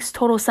 this makes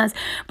total sense.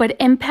 But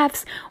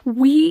empaths,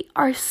 we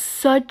are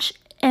such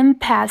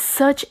empaths,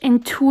 such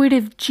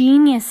intuitive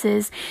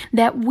geniuses,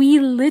 that we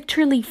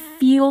literally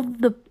feel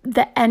the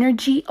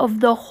energy of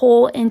the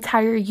whole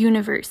entire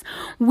universe.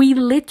 We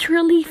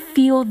literally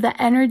feel the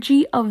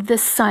energy of the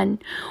sun.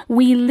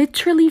 We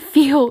literally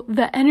feel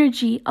the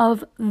energy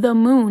of the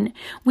moon.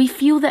 We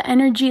feel the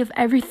energy of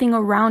everything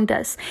around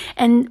us.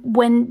 And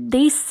when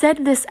they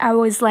said this, I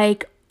was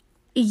like,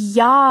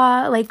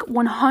 yeah, like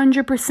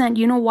 100%.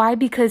 You know why?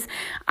 Because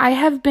I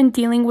have been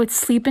dealing with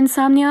sleep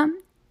insomnia.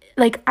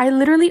 Like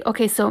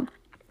so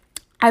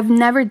I've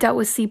never dealt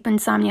with sleep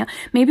insomnia.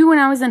 Maybe when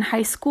I was in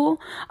high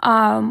school,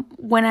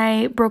 when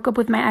I broke up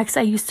with my ex,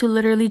 I used to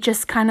literally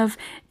just kind of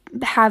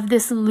have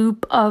this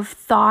loop of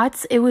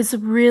thoughts. It was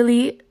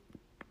really,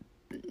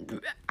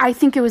 I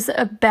think it was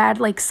a bad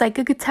like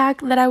psychic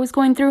attack that I was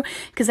going through,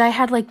 because I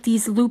had like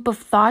these loop of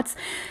thoughts,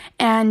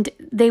 and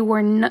they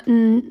were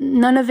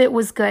none of it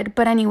was good.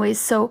 But anyways,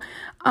 so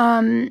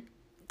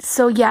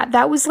yeah,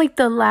 that was like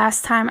the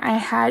last time I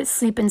had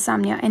sleep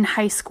insomnia, in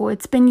high school.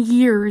 It's been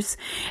years.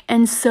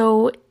 And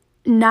so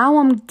now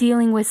I'm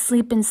dealing with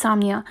sleep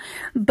insomnia.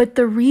 But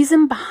the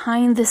reason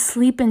behind the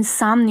sleep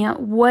insomnia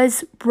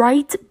was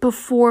right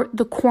before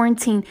the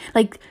quarantine,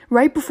 like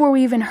right before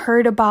we even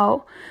heard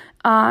about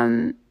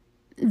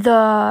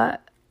the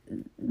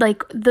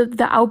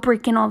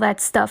outbreak and all that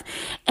stuff.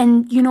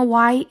 And you know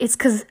why? It's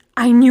because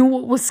I knew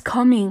what was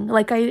coming.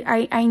 Like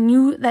I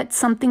knew that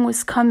something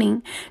was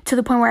coming, to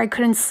the point where I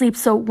couldn't sleep.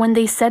 So when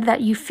they said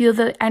that you feel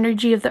the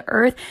energy of the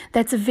earth,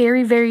 that's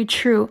very, very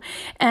true.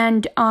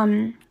 And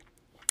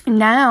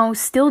now,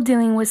 still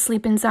dealing with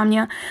sleep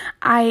insomnia,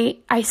 I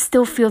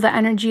still feel the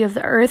energy of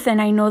the earth,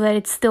 and I know that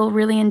it's still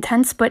really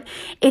intense. But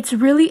it's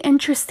really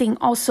interesting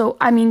also.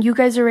 I mean, you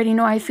guys already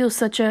know I feel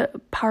such a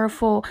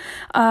powerful,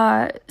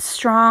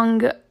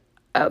 strong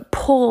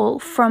pull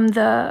from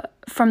the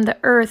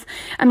earth.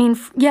 I mean,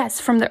 yes,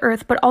 from the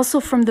earth, but also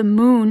from the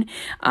moon.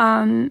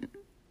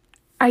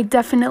 I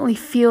definitely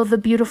feel the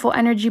beautiful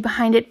energy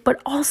behind it,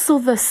 but also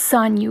the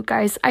sun, you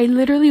guys. I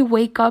literally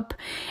wake up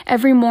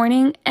every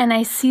morning and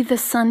I see the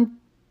sun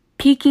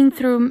peeking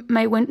through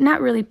my window,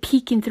 not really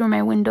peeking through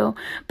my window,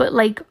 but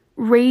like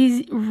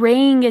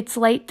raying its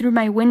light through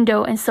my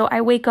window. And so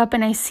I wake up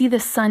and I see the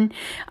sun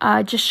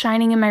just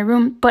shining in my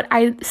room, but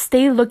I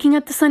stay looking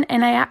at the sun,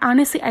 and I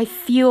honestly, I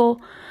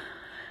feel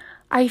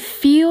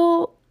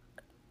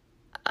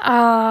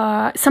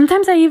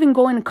sometimes I even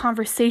go in a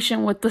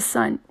conversation with the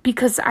sun,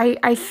 because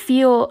I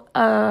feel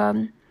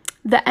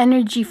the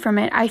energy from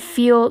it. I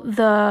feel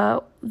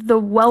the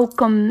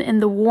welcome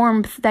and the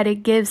warmth that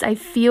it gives. I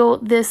feel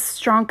this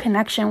strong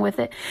connection with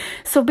it.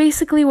 So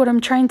basically what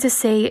I'm trying to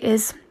say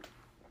is,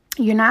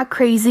 you're not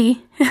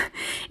crazy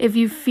if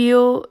you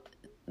feel,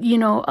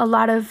 a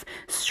lot of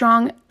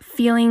strong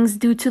feelings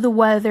due to the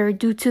weather,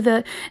 due to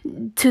the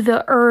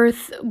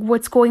earth,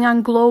 what's going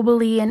on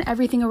globally and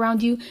everything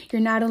around you.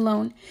 You're not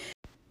alone.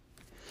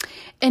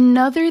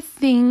 Another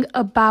thing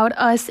about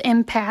us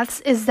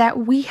empaths is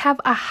that we have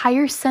a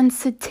higher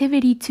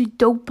sensitivity to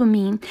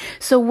dopamine.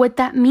 So what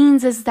that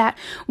means is that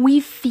we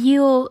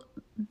feel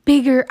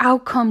bigger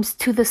outcomes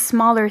to the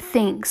smaller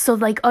things. So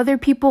like other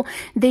people,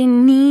 they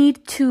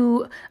need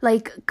to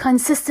like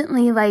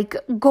consistently like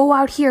go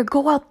out here,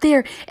 go out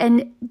there,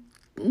 and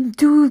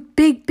do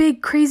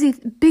big, crazy,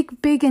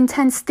 big,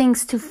 intense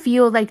things to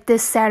feel like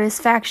this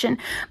satisfaction.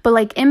 But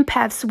like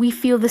empaths, we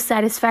feel the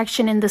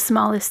satisfaction in the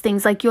smallest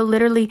things. Like you'll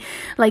literally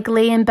like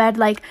lay in bed,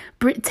 like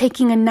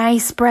taking a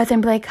nice breath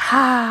and be like,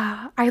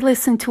 I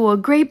listened to a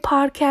great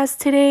podcast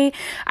today.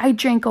 I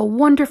drank a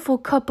wonderful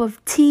cup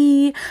of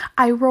tea.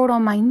 I wrote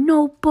on my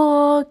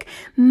notebook.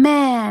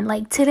 Man,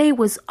 like today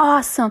was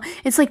awesome.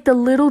 It's like the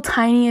little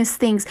tiniest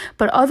things.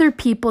 But other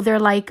people, they're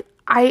like,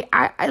 I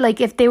like,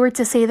 if they were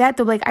to say that,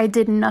 they're like, I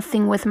did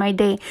nothing with my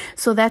day.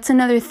 So that's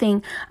another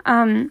thing.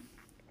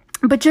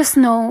 But just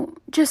know,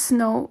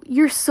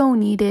 you're so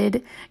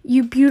needed.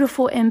 You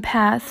beautiful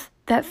empath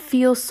that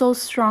feels so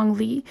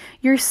strongly.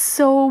 You're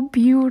so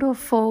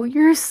beautiful.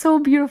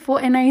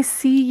 And I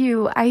see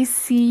you. I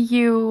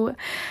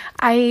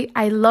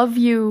love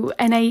you.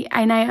 And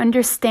I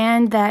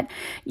understand that,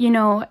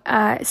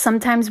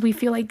 sometimes we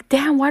feel like,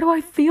 damn, why do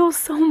I feel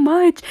so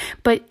much?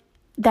 But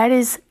that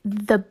is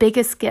the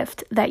biggest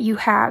gift that you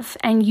have,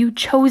 and you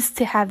chose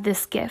to have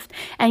this gift.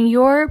 And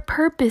your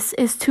purpose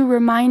is to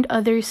remind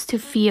others to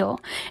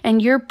feel.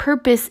 And your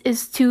purpose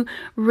is to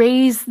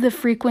raise the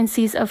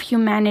frequencies of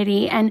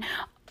humanity and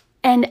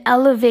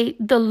elevate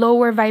the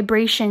lower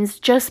vibrations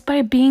just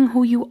by being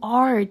who you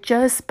are,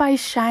 just by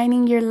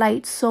shining your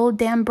light so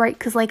damn bright.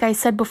 Because like I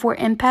said before,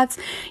 empaths,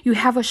 you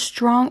have a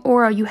strong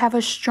aura, you have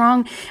a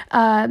strong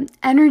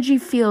energy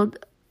field.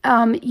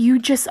 You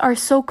just are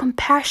so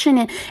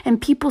compassionate,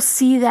 and people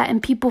see that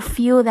and people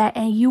feel that,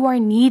 and you are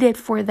needed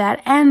for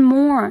that and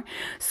more.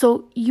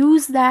 So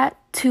use that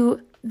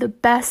to the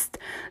best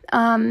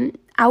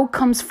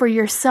outcomes for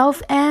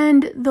yourself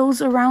and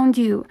those around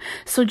you.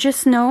 So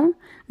just know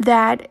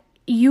that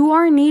you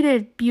are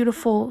needed,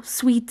 beautiful,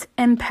 sweet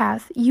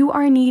empath. You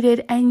are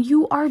needed, and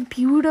you are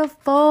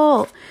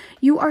beautiful.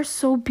 You are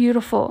so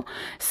beautiful.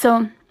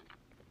 So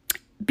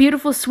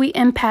beautiful, sweet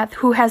empath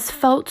who has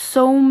felt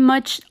so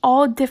much,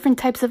 all different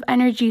types of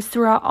energies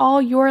throughout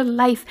all your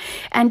life,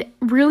 and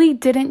really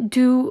didn't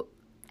do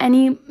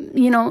any,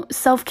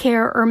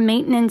 self-care or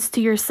maintenance to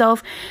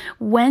yourself.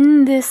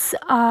 When this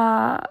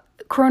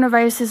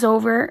coronavirus is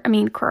over,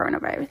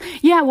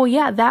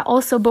 that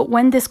also, but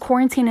when this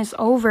quarantine is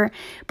over,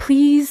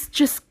 please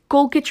just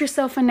go get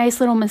yourself a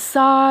nice little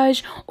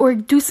massage or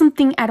do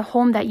something at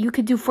home that you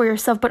could do for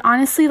yourself. But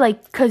honestly,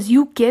 because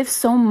you give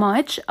so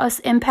much,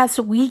 us empaths,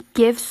 we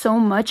give so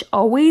much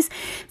always.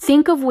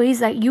 Think of ways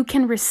that you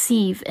can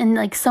receive,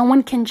 and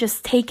someone can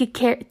just take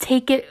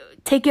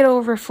it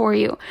over for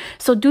you.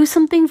 So do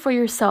something for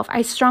yourself.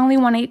 I strongly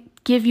want to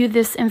give you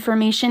this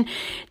information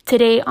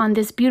today on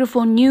this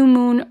beautiful new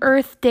moon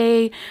Earth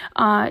Day,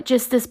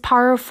 just this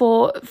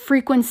powerful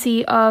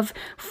frequency of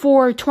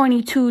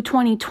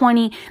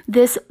 4/22/2020,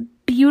 this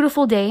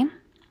beautiful day.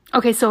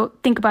 Okay, so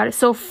think about it.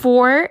 So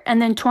 4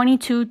 and then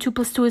 22, 2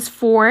 plus 2 is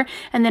 4.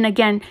 And then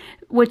again,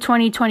 with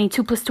 2020,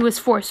 2 plus 2 is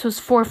 4. So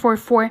it's 4, 4,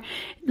 4.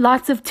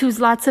 Lots of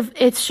twos,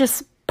 it's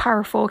just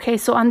powerful. Okay,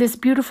 so on this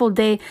beautiful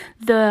day,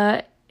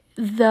 the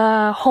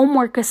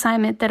homework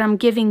assignment that I'm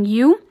giving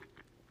you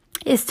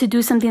is to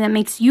do something that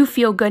makes you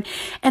feel good,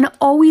 and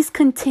always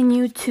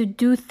continue to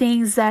do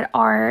things that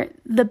are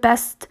the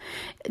best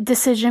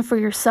decision for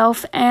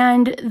yourself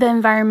and the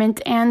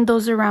environment and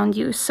those around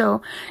you.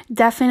 So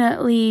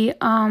definitely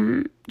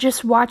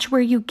just watch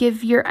where you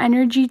give your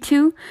energy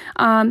to.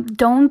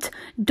 Don't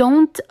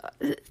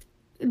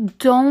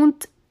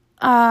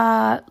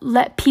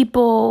let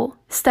people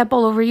step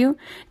all over you.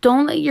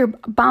 Don't let your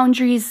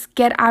boundaries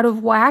get out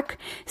of whack.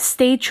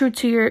 Stay true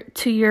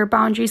to your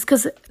boundaries.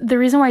 Because the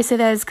reason why I say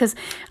that is because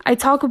I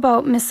talk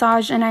about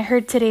massage, and I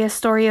heard today a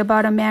story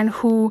about a man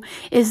who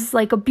is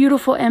a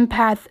beautiful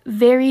empath,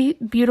 very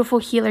beautiful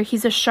healer.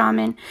 He's a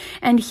shaman,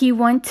 and he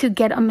went to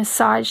get a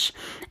massage.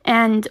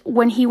 And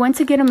when he went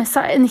to get a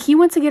massage,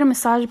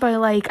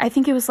 by I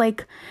think it was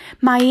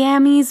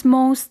Miami's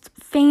most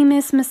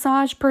famous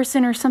massage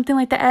person or something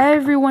like that.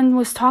 Everyone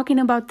was talking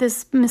about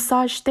this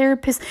massage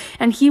therapist,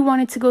 and he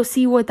wanted to go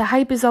see what the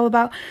hype is all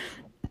about.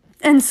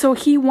 And so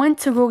he went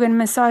to go get a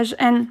massage,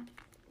 and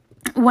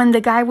when the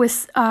guy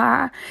was,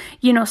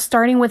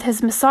 starting with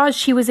his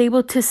massage, he was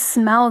able to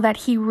smell that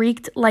he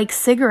reeked like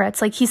cigarettes.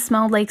 He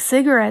smelled like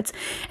cigarettes.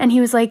 And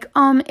he was like,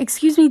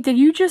 excuse me, did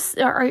you just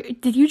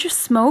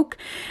smoke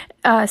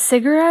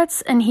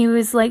cigarettes? And he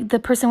was the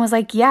person was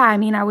like, yeah,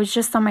 I was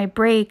just on my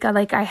break.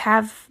 I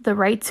have the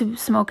right to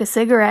smoke a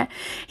cigarette.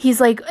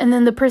 He's and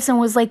then the person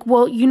was like,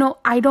 well,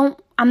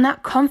 I'm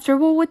not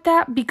comfortable with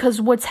that, because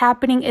what's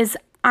happening is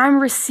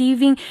I'm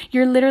receiving,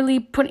 you're literally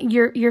putting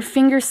your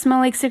fingers smell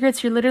like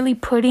cigarettes. You're literally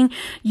putting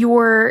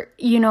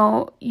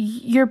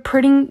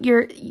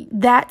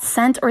that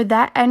scent or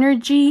that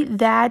energy,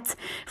 that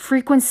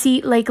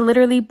frequency,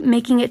 literally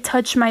making it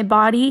touch my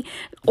body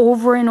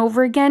over and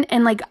over again.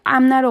 And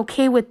I'm not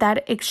okay with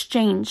that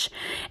exchange.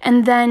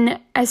 And then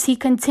as he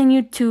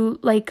continued to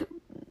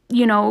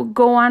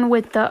go on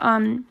with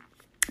the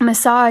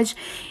massage,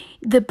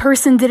 the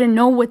person didn't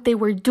know what they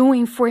were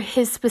doing for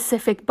his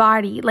specific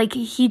body.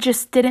 He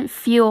just didn't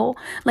feel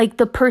like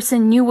the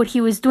person knew what he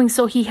was doing.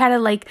 So he had to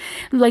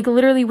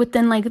literally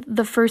within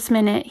the first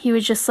minute, he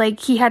was just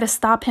he had to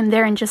stop him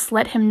there and just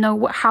let him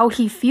know how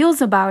he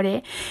feels about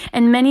it.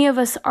 And many of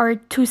us are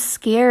too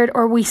scared,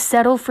 or we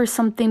settle for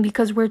something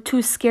because we're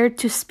too scared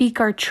to speak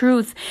our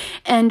truth.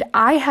 And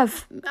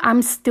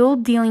I'm still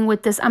dealing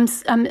with this.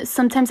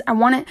 Sometimes I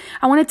want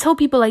to tell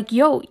people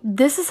yo,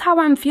 this is how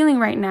I'm feeling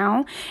right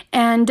now.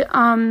 And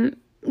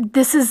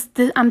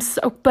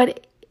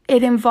but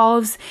it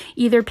involves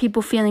either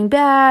people feeling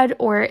bad,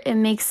 or it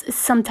makes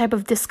some type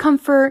of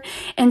discomfort.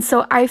 And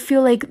so I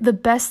feel the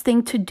best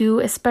thing to do,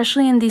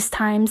 especially in these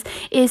times,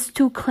 is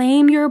to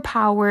claim your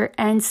power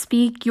and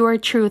speak your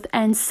truth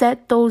and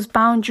set those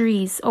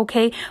boundaries.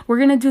 Okay, we're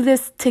going to do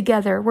this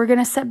together. We're going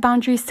to set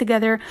boundaries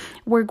together.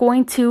 We're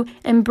going to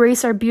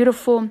embrace our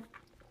beautiful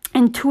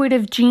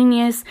intuitive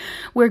genius.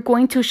 We're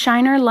going to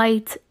shine our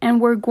light,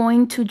 and we're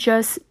going to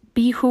just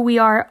be who we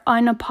are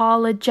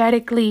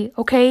unapologetically,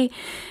 okay?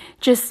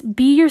 Just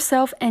be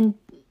yourself and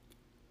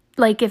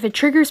like if it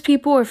triggers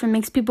people or if it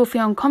makes people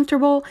feel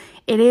uncomfortable,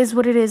 it is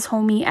what it is,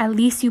 homie. At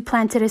least you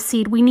planted a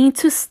seed. We need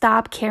to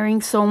stop caring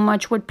so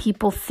much what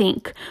people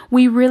think.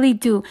 We really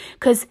do.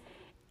 Because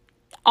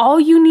all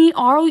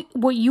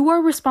what you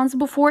are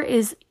responsible for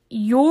is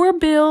your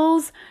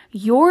bills,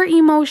 your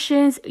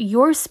emotions,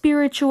 your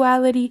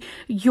spirituality,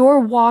 your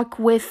walk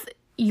with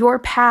your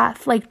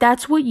path. Like,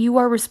 that's what you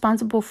are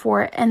responsible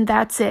for, and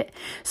that's it.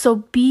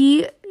 So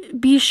be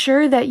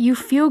sure that you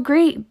feel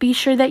great. Be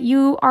sure that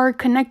you are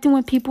connecting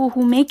with people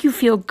who make you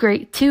feel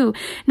great too.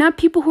 Not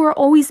people who are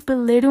always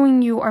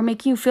belittling you or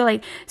making you feel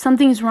like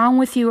something's wrong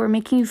with you or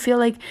making you feel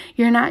like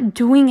you're not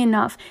doing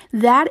enough.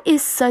 That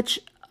is such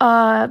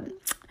a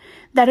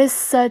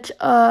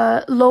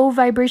low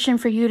vibration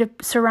for you to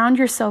surround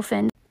yourself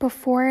in.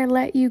 Before I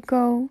let you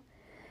go,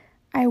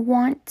 I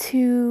want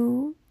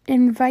to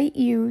invite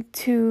you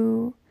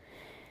to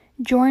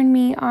join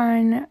me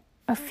on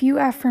a few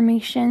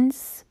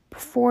affirmations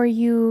before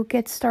you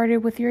get started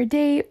with your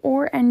day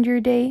or end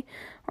your day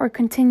or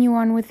continue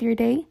on with your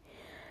day.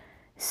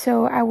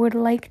 So I would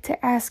like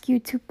to ask you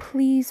to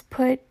please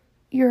put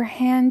your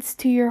hands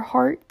to your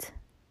heart.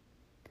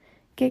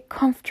 Get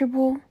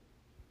comfortable.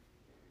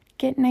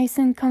 Get nice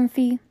and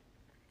comfy.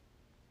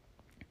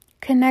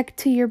 Connect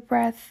to your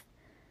breath.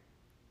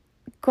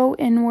 Go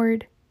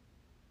inward.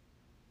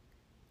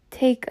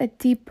 Take a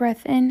deep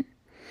breath in.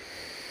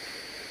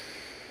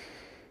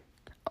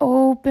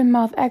 Open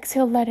mouth.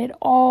 Exhale. Let it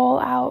all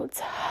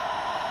out.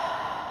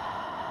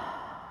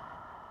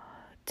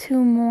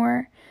 2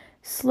 more.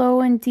 Slow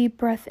and deep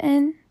breath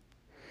in.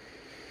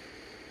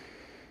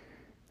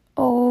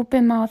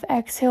 Open mouth.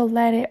 Exhale.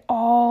 Let it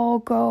all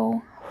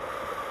go.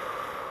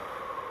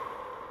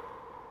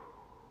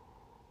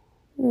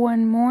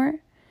 1 more.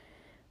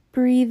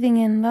 Breathing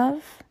in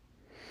love.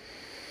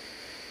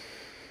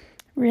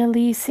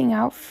 Releasing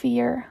out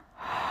fear.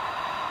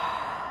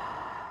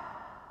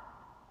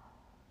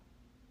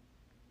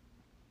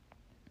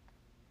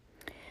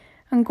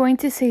 I'm going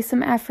to say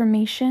some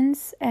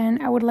affirmations,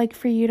 and I would like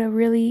for you to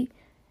really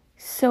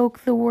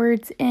soak the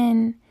words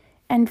in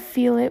and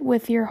feel it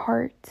with your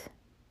heart.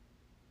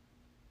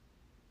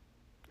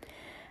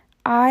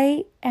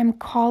 I am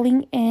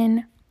calling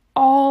in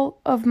all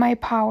of my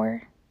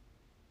power.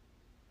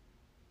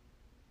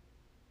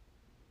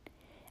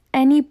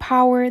 Any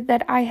power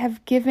that I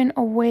have given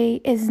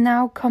away is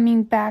now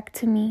coming back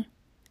to me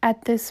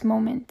at this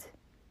moment.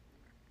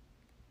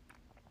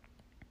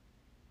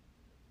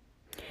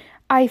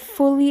 I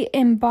fully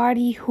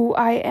embody who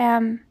I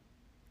am,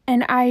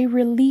 and I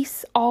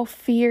release all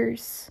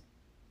fears.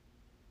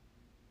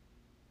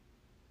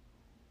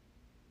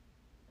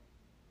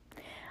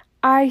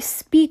 I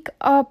speak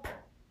up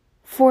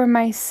for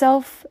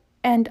myself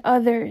and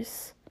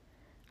others.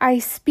 I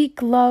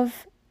speak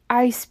love.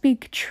 I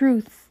speak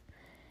truth.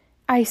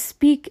 I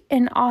speak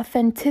in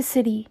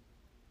authenticity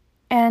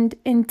and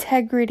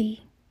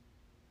integrity.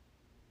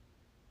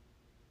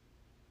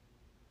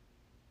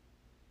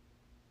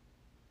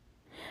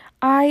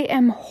 I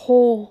am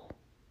whole.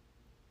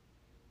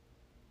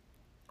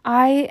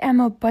 I am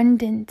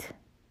abundant.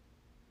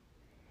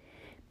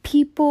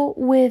 People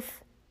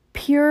with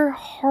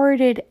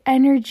pure-hearted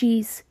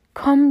energies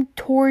come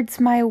towards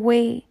my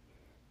way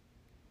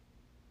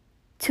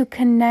to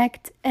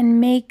connect and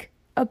make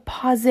a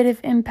positive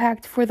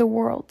impact for the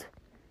world.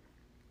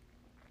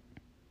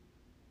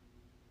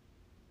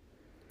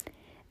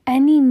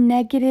 Any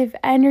negative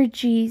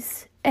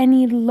energies,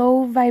 any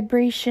low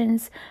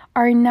vibrations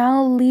are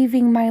now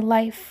leaving my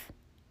life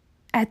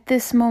at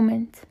this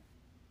moment.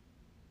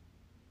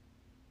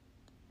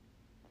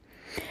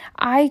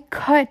 I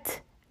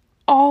cut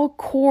all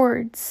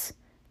cords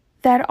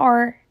that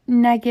are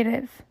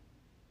negative.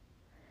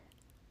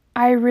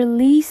 I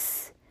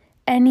release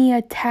any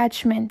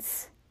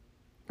attachments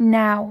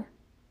now.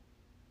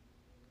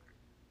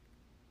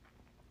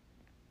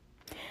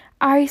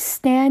 I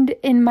stand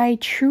in my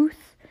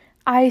truth.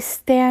 I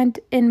stand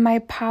in my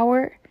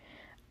power.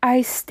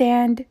 I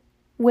stand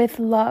with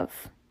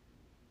love.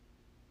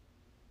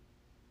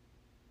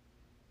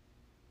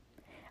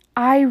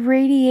 I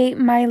radiate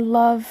my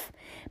love,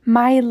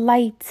 my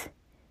light,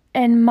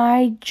 and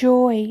my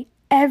joy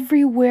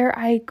everywhere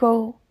I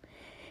go,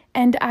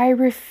 and I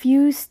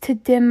refuse to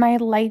dim my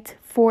light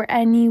for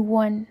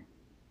anyone.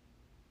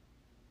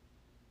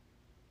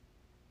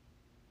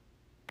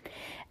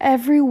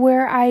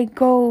 Everywhere I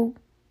go,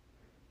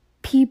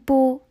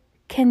 people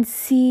can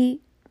see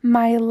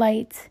my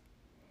light,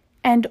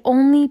 and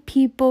only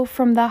people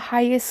from the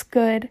highest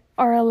good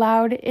are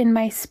allowed in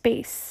my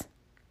space.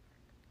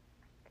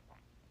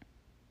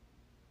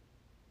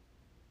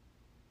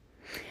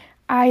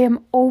 I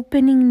am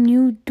opening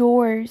new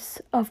doors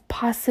of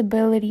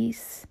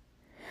possibilities.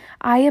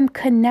 I am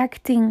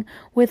connecting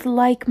with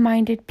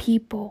like-minded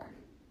people.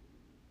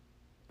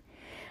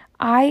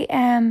 I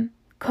am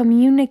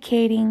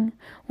communicating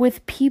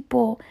with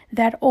people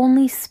that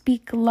only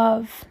speak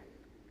love.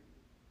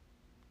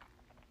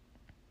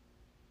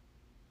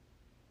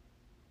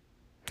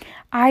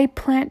 I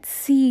plant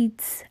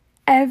seeds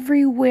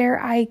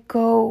everywhere I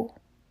go.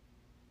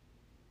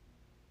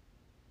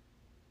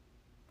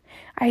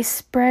 I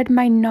spread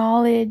my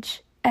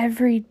knowledge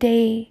every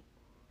day.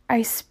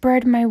 I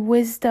spread my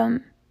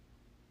wisdom.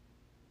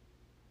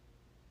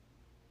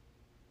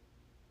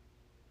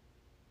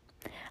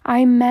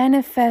 I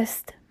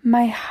manifest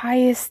my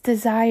highest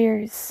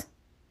desires.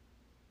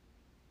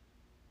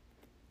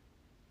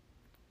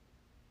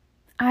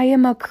 I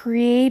am a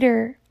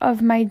creator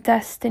of my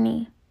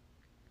destiny.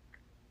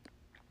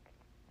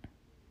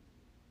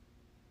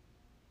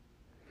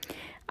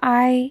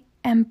 I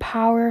am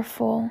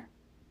powerful.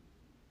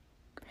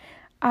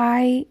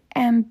 I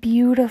am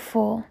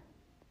beautiful.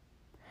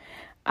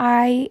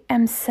 I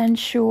am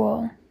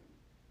sensual.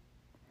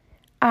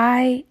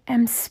 I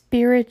am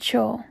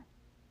spiritual.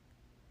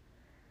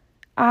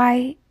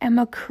 I am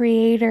a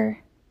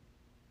creator.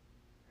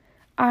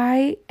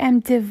 I am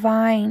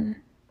divine.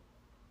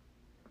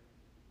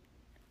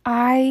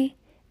 I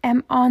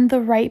am on the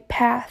right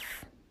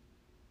path.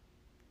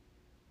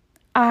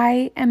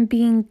 I am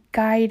being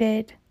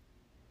guided.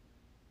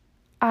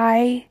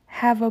 I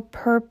have a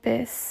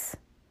purpose.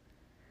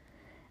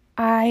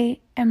 I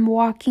am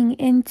walking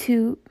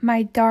into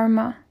my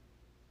Dharma.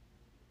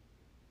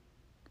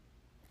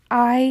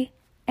 I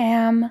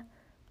am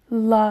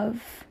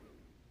love.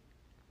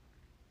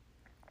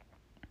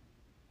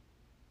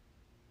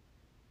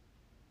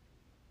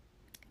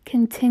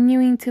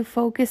 Continuing to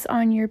focus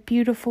on your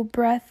beautiful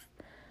breath,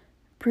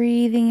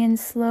 breathing in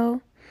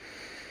slow.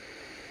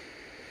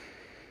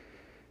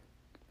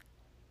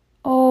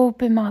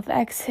 Open mouth,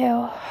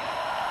 exhale.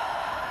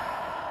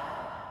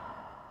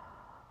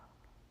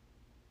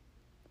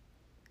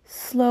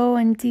 Slow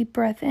and deep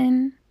breath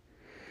in.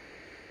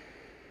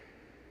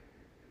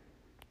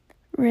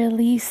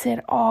 Release it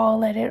all,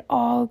 let it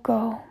all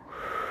go.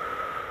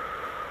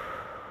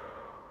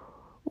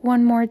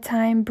 One more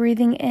time,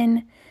 breathing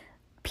in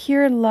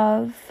pure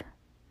love.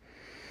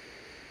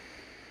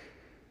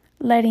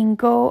 Letting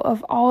go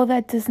of all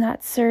that does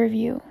not serve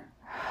you.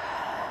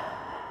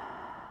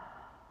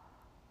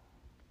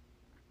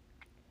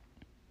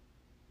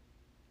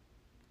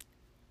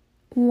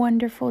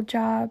 Wonderful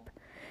job.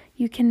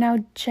 You can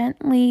now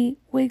gently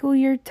wiggle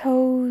your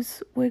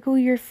toes, wiggle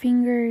your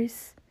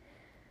fingers.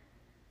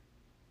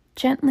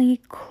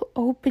 Gently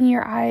open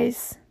your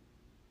eyes.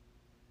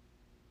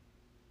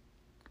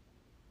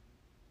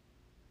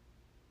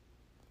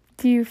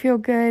 Do you feel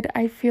good?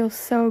 I feel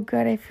so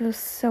good. I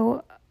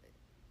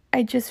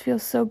just feel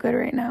so good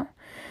right now.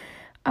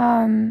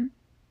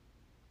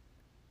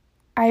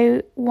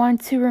 I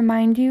want to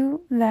remind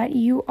you that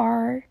you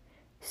are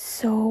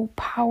so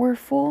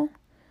powerful.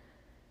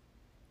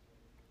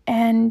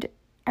 And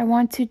I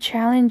want to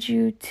challenge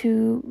you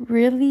to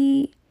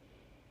really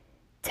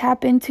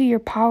tap into your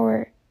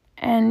power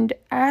and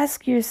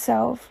ask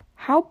yourself,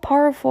 how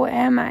powerful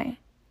am I?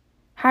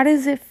 How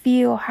does it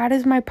feel? How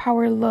does my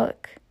power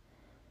look?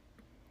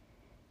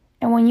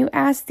 And when you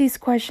ask these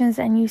questions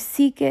and you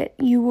seek it,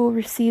 you will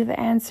receive the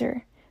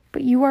answer.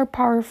 But you are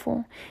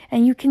powerful,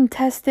 and you can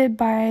test it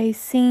by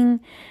seeing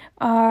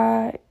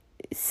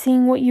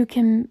what you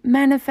can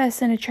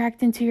manifest and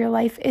attract into your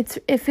life.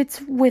 If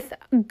it's with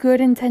good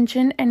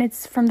intention and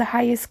it's from the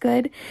highest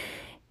good,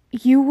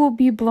 you will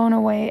be blown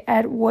away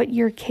at what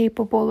you're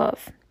capable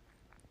of.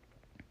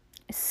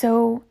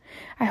 So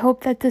I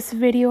hope that this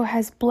video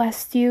has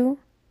blessed you.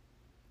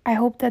 I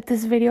hope that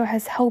this video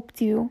has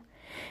helped you.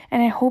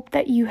 And I hope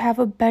that you have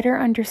a better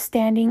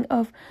understanding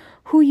of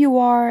who you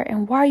are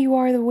and why you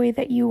are the way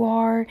that you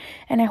are.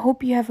 And I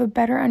hope you have a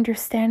better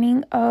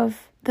understanding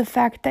of the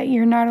fact that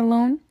you're not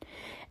alone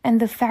and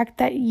the fact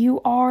that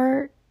you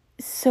are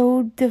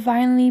so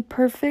divinely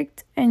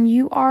perfect and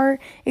you are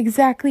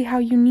exactly how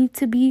you need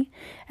to be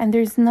and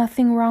there's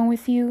nothing wrong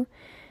with you.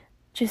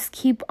 Just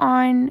keep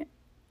on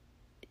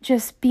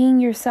just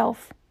being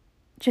yourself.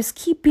 Just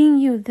keep being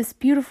you, this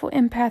beautiful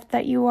empath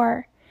that you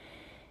are.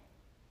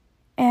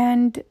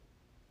 And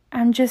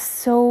I'm just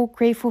so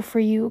grateful for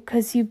you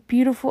because you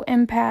beautiful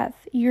empath,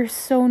 you're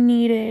so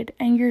needed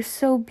and you're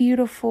so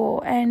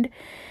beautiful and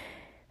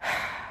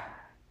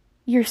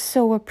you're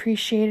so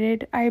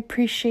appreciated. I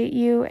appreciate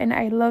you and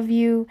I love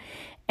you,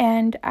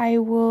 and I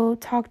will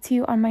talk to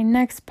you on my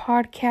next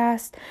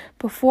podcast.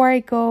 Before I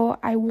go,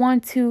 I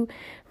want to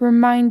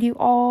remind you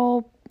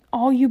all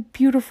you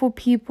beautiful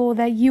people,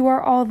 that you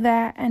are all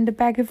that and a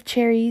bag of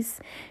cherries.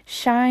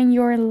 Shine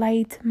your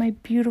light, my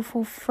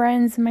beautiful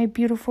friends, my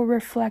beautiful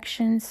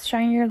reflections.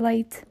 Shine your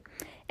light,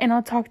 and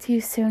I'll talk to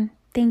you soon.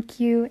 Thank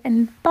you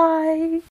and bye.